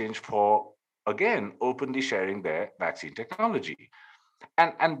in exchange for, again, openly sharing their vaccine technology.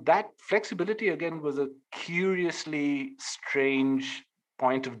 And that flexibility, again, was a curiously strange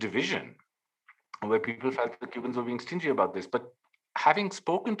point of division, where people felt the Cubans were being stingy about this. But having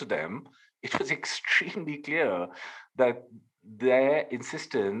spoken to them, it was extremely clear that their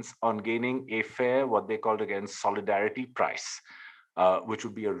insistence on gaining a fair, what they called again, solidarity price, which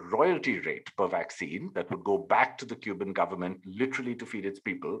would be a royalty rate per vaccine that would go back to the Cuban government literally to feed its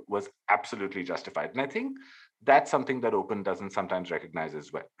people, was absolutely justified. And I think that's something that open doesn't sometimes recognize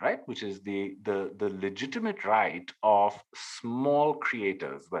as well, right? Which is the legitimate right of small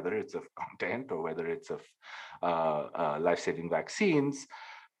creators, whether it's of content or whether it's of life-saving vaccines,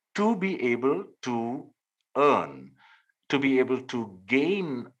 to be able to earn, to be able to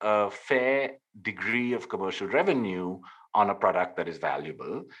gain a fair degree of commercial revenue on a product that is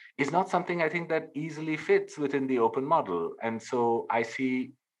valuable, is not something I think that easily fits within the open model. And so I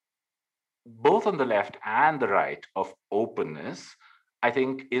see both on the left and the right of openness, I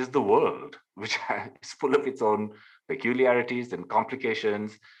think, is the world, which is full of its own peculiarities and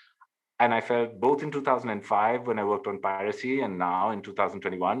complications. And I felt both in 2005 when I worked on piracy and now in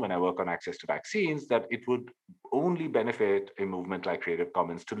 2021 when I work on access to vaccines, that it would only benefit a movement like Creative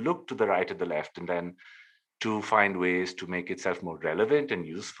Commons to look to the right and the left and then to find ways to make itself more relevant and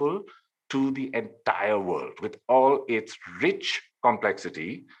useful to the entire world with all its rich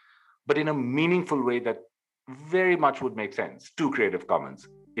complexity, but in a meaningful way that very much would make sense to Creative Commons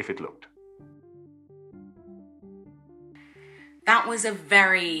if it looked. That was a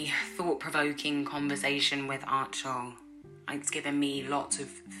very thought-provoking conversation with Archel. It's given me lots of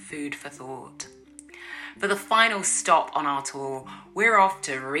food for thought. For the final stop on our tour, we're off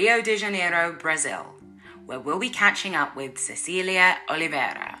to Rio de Janeiro, Brazil, where we'll be catching up with Cecilia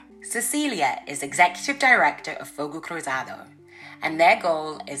Oliveira. Cecilia is Executive Director of Fogo Cruzado, and their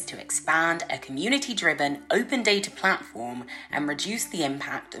goal is to expand a community-driven open data platform and reduce the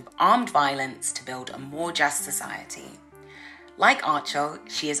impact of armed violence to build a more just society. Like Archel,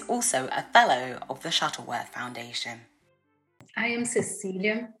 she is also a fellow of the Shuttleworth Foundation. I am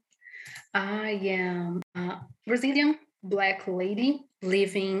Cecilia. I am a Brazilian Black lady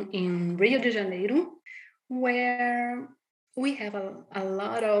living in Rio de Janeiro, where we have a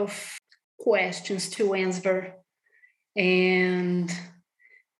lot of questions to answer. And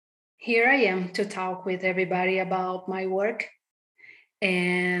here I am to talk with everybody about my work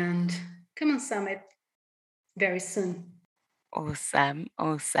and come on Summit very soon. Awesome.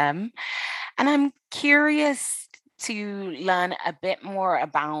 And I'm curious to learn a bit more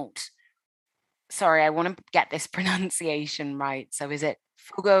about, sorry, I want to get this pronunciation right. So is it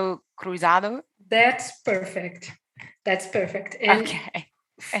Fogo Cruzado? That's perfect. And okay.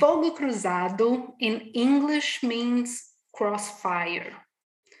 Fogo Cruzado in English means crossfire.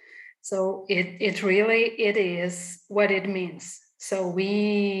 So it really is what it means. So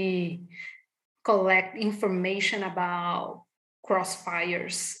we collect information about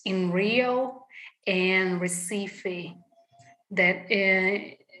crossfires in Rio and Recife. That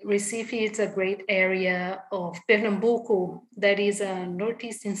Recife is a great area of Pernambuco that is a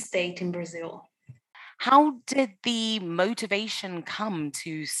northeastern state in Brazil. How did the motivation come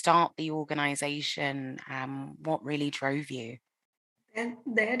to start the organization? What really drove you? And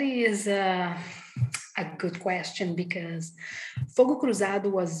that is a good question, because Fogo Cruzado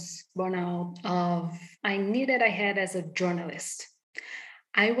was born out of a need that I had as a journalist.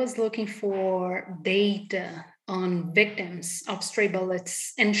 I was looking for data on victims of stray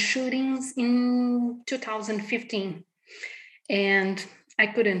bullets and shootings in 2015, and I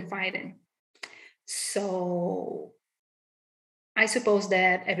couldn't find it. So I suppose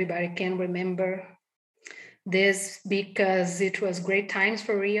that everybody can remember this because it was great times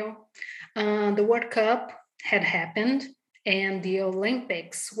for Rio. The World Cup had happened and the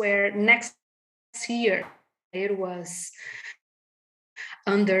Olympics were next year. It was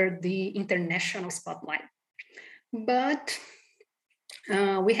under the international spotlight. But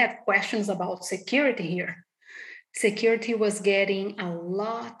we had questions about security here. Security was getting a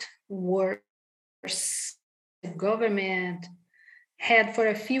lot worse. The government had for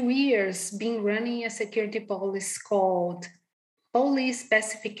a few years been running a security policy called Police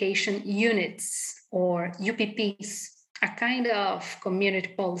Pacification Units, or UPPs, a kind of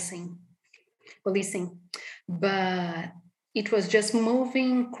community policing. But it was just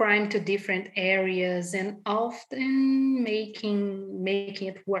moving crime to different areas and often making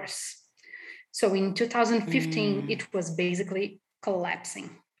it worse. So in 2015, it was basically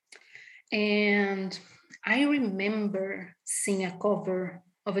collapsing. And I remember seeing a cover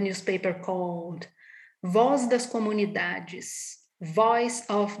of a newspaper called Voz das Comunidades, Voice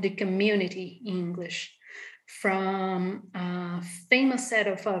of the Community in English, from a famous set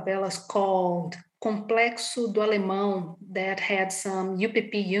of favelas called Complexo do Alemão that had some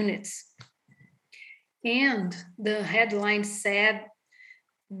UPP units. And the headline said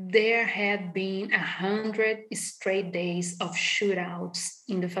there had been 100 straight days of shootouts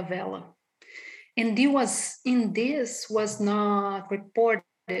in the favela. And this was not reported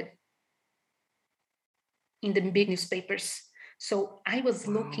in the big newspapers. So I was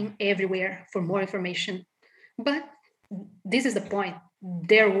looking everywhere for more information, But this is the point.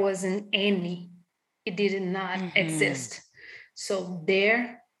 There wasn't any. It did not exist. So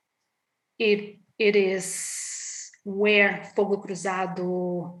there it is where Fogo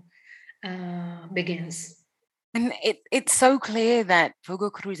Cruzado begins. And it's so clear that Fogo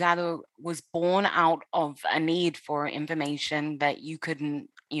Cruzado was born out of a need for information that you couldn't,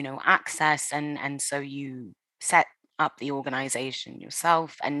 access. And so you set up the organization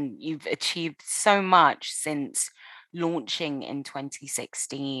yourself, and you've achieved so much since launching in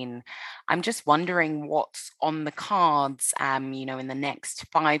 2016. I'm just wondering what's on the cards, in the next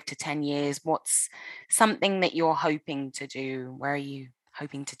 5 to 10 years. What's something that you're hoping to do? Where are you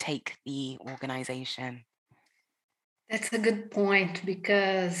hoping to take the organization? That's a good point,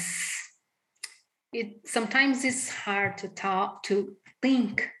 because sometimes it's hard to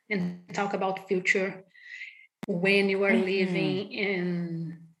think and talk about future when you are living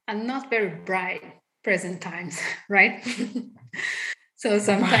in a not very bright present times, right? So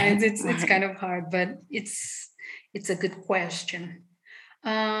sometimes it's kind of hard, but it's a good question.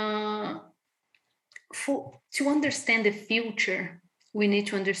 To understand the future, we need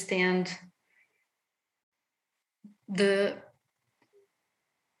to understand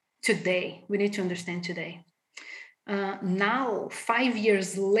today. We need to understand today. Now, 5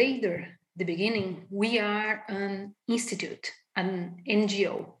 years later, the beginning, we are an institute, an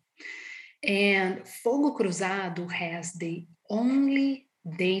NGO. And Fogo Cruzado has the only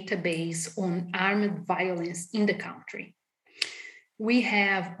database on armed violence in the country. We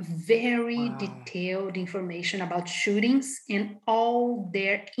have very detailed information about shootings and all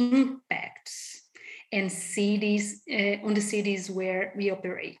their impacts and cities, on the cities where we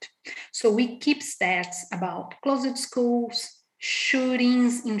operate. So we keep stats about closed schools,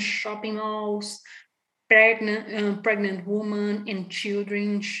 shootings in shopping malls, pregnant women and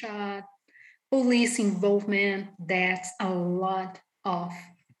children shot, police involvement. That's a lot of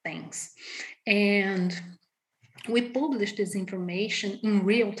things. And we publish this information in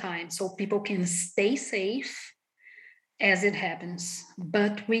real time so people can stay safe as it happens.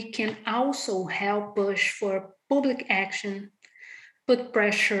 But we can also help push for public action, put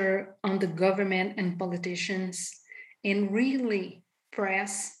pressure on the government and politicians, and really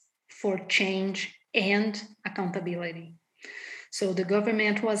press for change and accountability. So the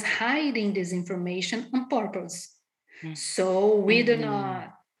government was hiding this information on purpose. So we do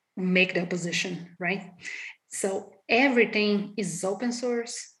not make the opposition, right? So everything is open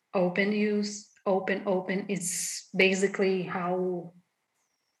source, open use, open. It's basically how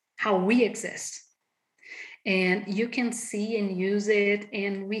we exist. And you can see and use it,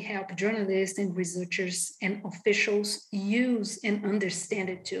 and we help journalists and researchers and officials use and understand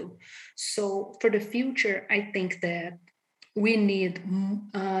it too. So for the future, I think that we need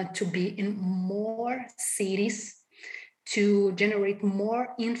to be in more cities to generate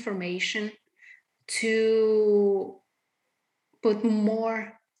more information, to put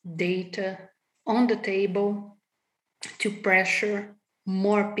more data on the table, to pressure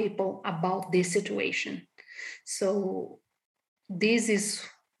more people about this situation. So this is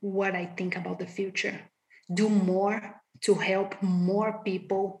what I think about the future. Do more to help more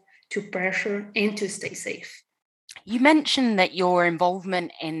people, to pressure and to stay safe. You mentioned that your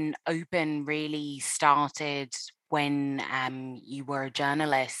involvement in Open really started when you were a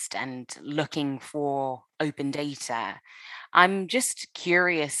journalist and looking for open data. I'm just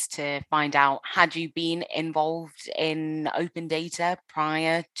curious to find out, had you been involved in open data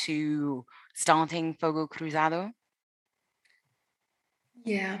prior to starting Fogo Cruzado?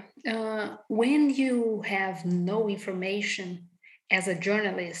 Yeah. When you have no information as a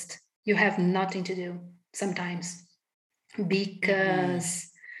journalist, you have nothing to do sometimes,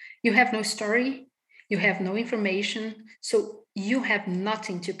 because you have no story, you have no information, so you have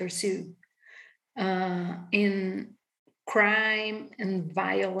nothing to pursue. In crime and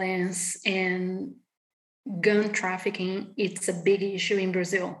violence and gun trafficking, it's a big issue in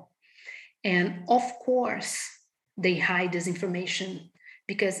Brazil. And of course, they hide this information,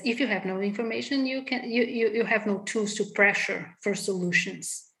 because if you have no information, you have no tools to pressure for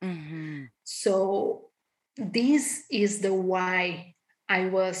solutions. So this is the why I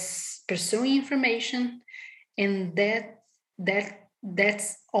was pursuing information, and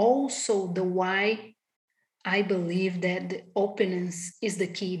that's also the why I believe that the openness is the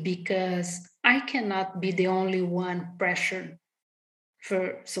key, because I cannot be the only one pressured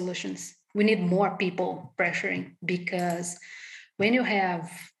for solutions. We need more people pressuring, because when you have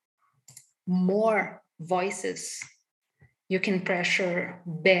more voices, you can pressure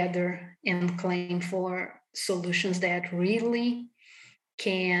better and claim for solutions that really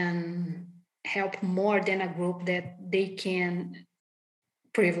can help more than a group that they can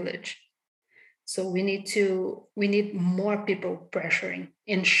privilege. So we need more people pressuring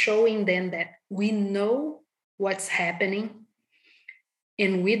and showing them that we know what's happening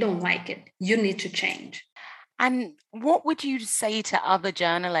and we don't like it. You need to change. And what would you say to other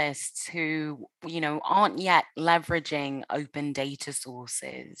journalists who, aren't yet leveraging open data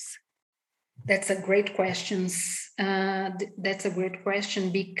sources? That's a great question. That's a great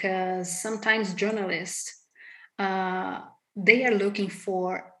question because sometimes journalists, they are looking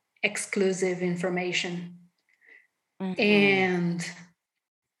for exclusive information. And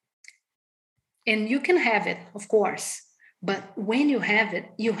you can have it, of course, but when you have it,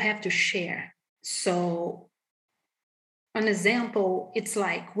 you have to share. So an example, it's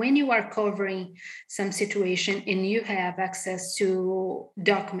like when you are covering some situation and you have access to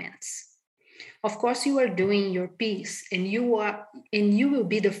documents. Of course, you are doing your piece and you will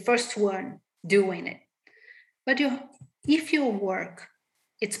be the first one doing it. But if your work,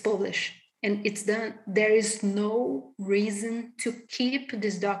 it's published and it's done, there is no reason to keep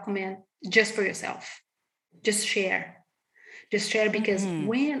this document just for yourself. Just share. Just share because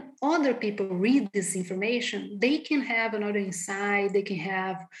when other people read this information, they can have another insight, they can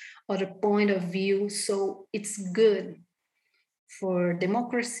have other point of view. So it's good for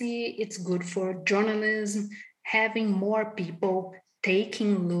democracy, it's good for journalism, having more people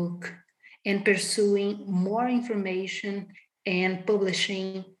taking look and pursuing more information and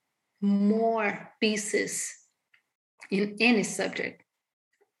publishing more pieces in any subject.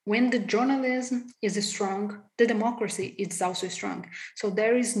 When the journalism is strong, the democracy is also strong. So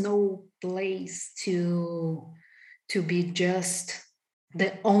there is no place to be just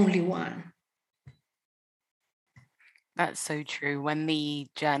the only one. That's so true. When the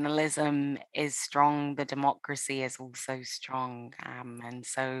journalism is strong, the democracy is also strong. And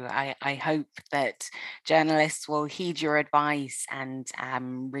so I hope that journalists will heed your advice and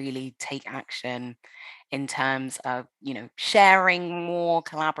really take action in terms of, sharing more,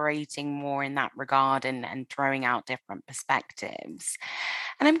 collaborating more in that regard and throwing out different perspectives.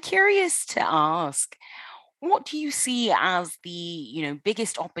 And I'm curious to ask, what do you see as the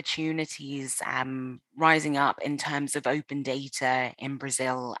biggest opportunities rising up in terms of open data in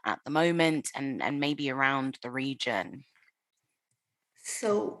Brazil at the moment and maybe around the region?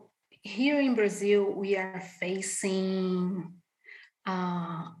 So here in Brazil, we are facing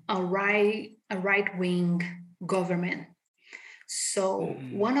a right-wing government. So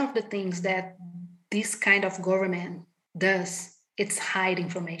one of the things that this kind of government does, it's hide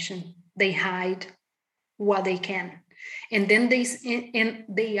information. They hide what they can, and then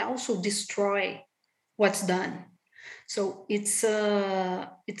they also destroy what's done. So it's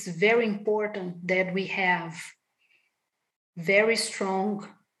very important that we have very strong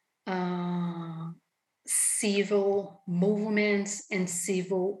civil movements and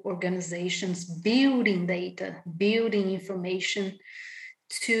civil organizations building data, building information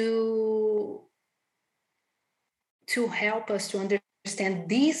to help us to understand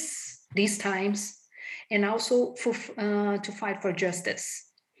these times and also to fight for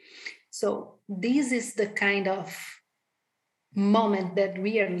justice. So this is the kind of moment that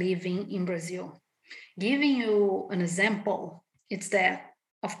we are living in Brazil. Giving you an example, it's that,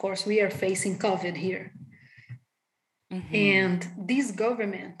 of course, we are facing COVID here. And this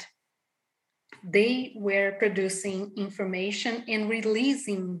government, they were producing information and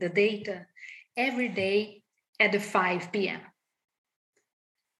releasing the data every day at the 5 p.m.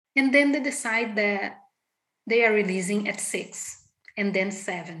 And then they decide that they are releasing at 6 and then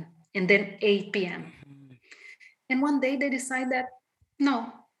 7 and then 8 p.m. And one day they decide that,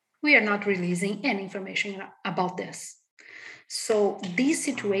 no, we are not releasing any information about this. So this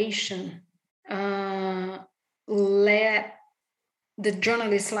situation led the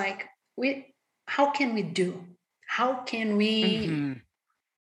journalists like, how can we do? How can we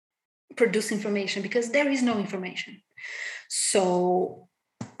produce information? Because there is no information. So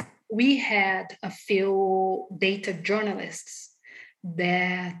we had a few data journalists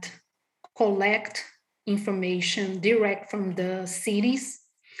that collect information direct from the cities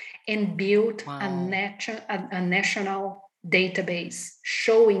and build a national database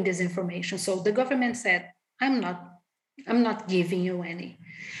showing this information. So the government said, I'm not giving you any.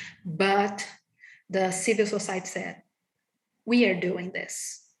 But the civil society said, we are doing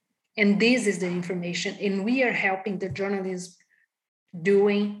this. And this is the information. And we are helping the journalists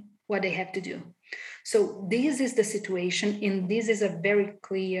doing what they have to do. So this is the situation. And this is a very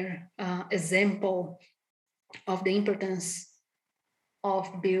clear example of the importance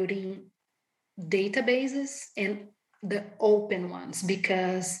of building databases and the open ones,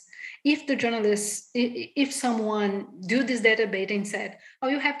 because If the journalists, if someone do this debate and said, oh,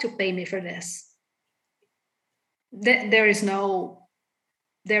 you have to pay me for this, there is no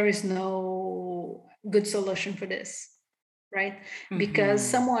good solution for this, right? Because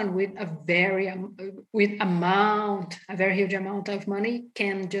someone with a very huge amount of money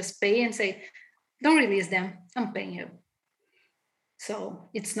can just pay and say, don't release them, I'm paying you. So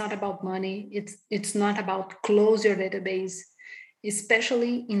it's not about money. It's not about close your database,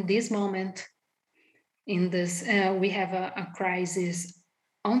 especially in this moment. In this, we have a crisis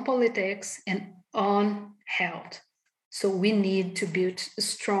on politics and on health. So we need to build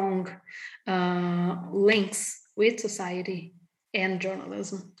strong links with society and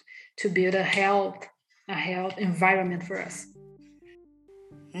journalism to build a health environment for us.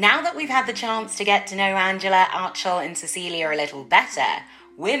 Now that we've had the chance to get to know Angela, Achal and Cecilia a little better,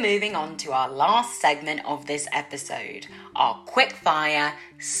 we're moving on to our last segment of this episode, our quickfire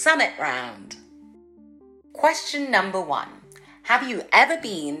summit round. Question number 1. Have you ever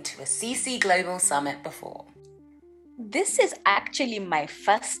been to a CC Global Summit before? This is actually my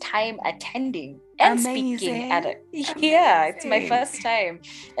first time attending and speaking at it's my first time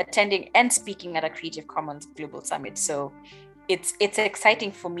attending and speaking at a Creative Commons Global Summit. So it's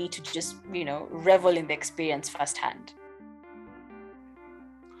exciting for me to just, revel in the experience firsthand.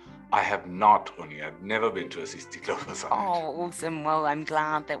 I have not, Oni. I've never been to a CC Global Summit. Oh, awesome. Well, I'm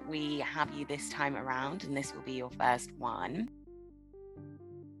glad that we have you this time around, and this will be your first one.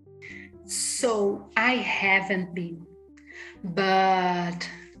 So I haven't been, but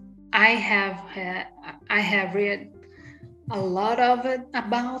I have read a lot of it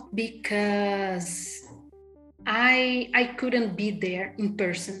about, because I couldn't be there in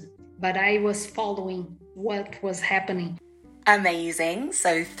person, but I was following what was happening. Amazing.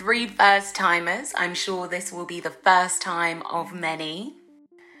 So 3 first-timers. I'm sure this will be the first time of many.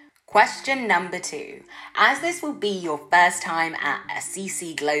 Question number 2. As this will be your first time at a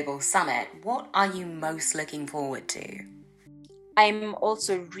CC Global Summit, what are you most looking forward to? I'm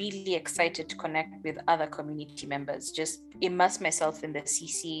also really excited to connect with other community members, just immerse myself in the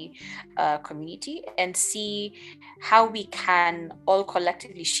CC community and see how we can all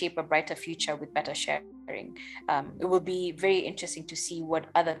collectively shape a brighter future with better sharing. It will be very interesting to see what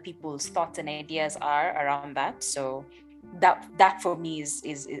other people's thoughts and ideas are around that. So that for me is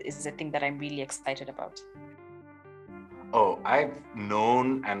the thing that I'm really excited about. Oh, I've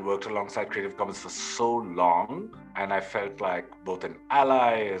known and worked alongside Creative Commons for so long, and I felt like both an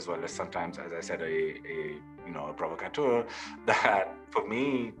ally as well as sometimes, as I said, a provocateur, that for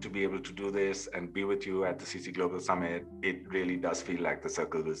me to be able to do this and be with you at the CC Global Summit, it really does feel like the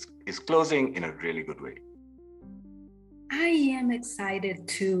circle is closing in a really good way. I am excited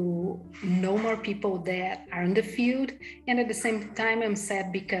to know more people that are in the field, and at the same time I'm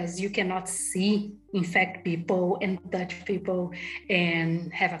sad because you cannot see, in fact, people and touch people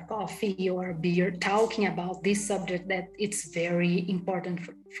and have a coffee or a beer talking about this subject that it's very important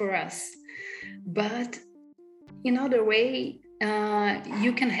for us. But in other way,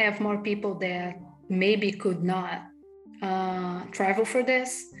 you can have more people that maybe could not travel for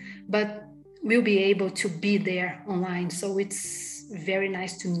this, but will be able to be there online. So it's very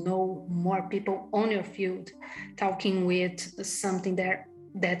nice to know more people on your field, talking with something that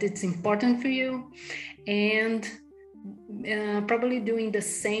it's important for you, and probably doing the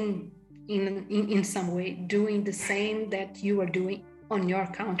same in some way, doing the same that you are doing on your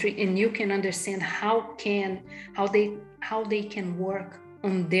country, and you can understand how they can work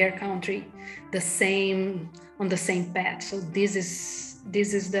on their country on the same path. So this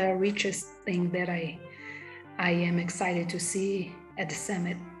is the richest thing that I am excited to see at the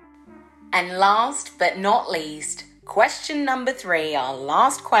summit. And last but not least, question number 3, our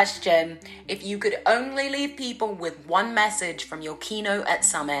last question. If you could only leave people with one message from your keynote at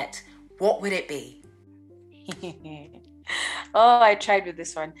Summit, what would it be? Oh, I tried with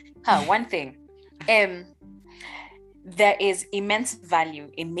this one. One thing. There is immense value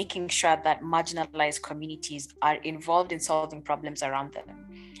in making sure that marginalized communities are involved in solving problems around them.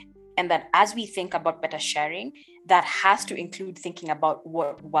 And that as we think about better sharing, that has to include thinking about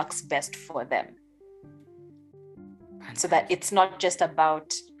what works best for them. So that it's not just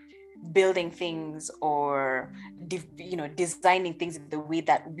about building things or designing things in the way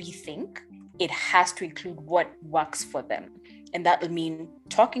that we think. It has to include what works for them. And that will mean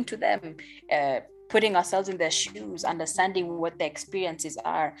talking to them, putting ourselves in their shoes, understanding what their experiences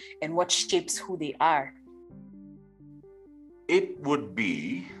are and what shapes who they are. It would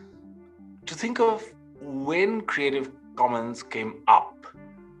be to think of when Creative Commons came up,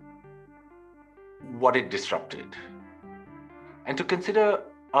 what it disrupted, and to consider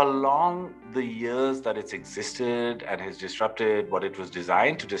along the years that it's existed and has disrupted what it was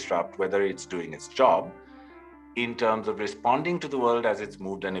designed to disrupt, whether it's doing its job in terms of responding to the world as it's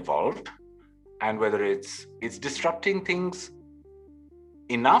moved and evolved, and whether it's disrupting things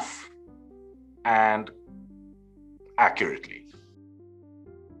enough and accurately.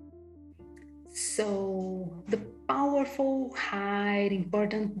 So the powerful, high,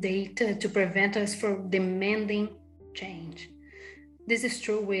 important data to prevent us from demanding change. This is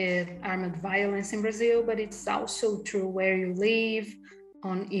true with armed violence in Brazil, but it's also true where you live,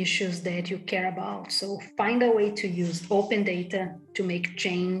 on issues that you care about. So find a way to use open data to make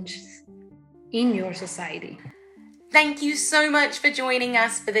change in your society. Thank you so much for joining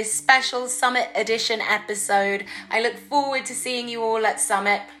us for this special Summit Edition episode. I look forward to seeing you all at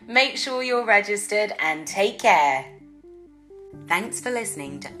Summit. Make sure you're registered and take care. Thanks for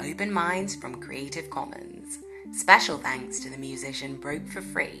listening to Open Minds from Creative Commons. Special thanks to the musician Broke for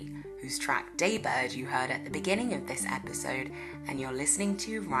Free, whose track Daybird you heard at the beginning of this episode and you're listening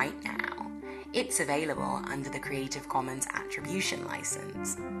to right now. It's available under the Creative Commons Attribution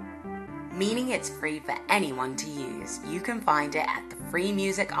License, meaning it's free for anyone to use. You can find it at the Free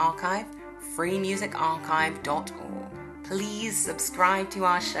Music Archive, freemusicarchive.org. Please subscribe to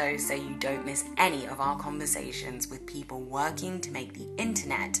our show so you don't miss any of our conversations with people working to make the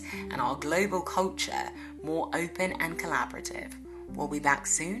internet and our global culture more open and collaborative. We'll be back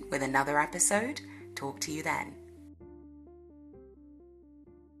soon with another episode. Talk to you then.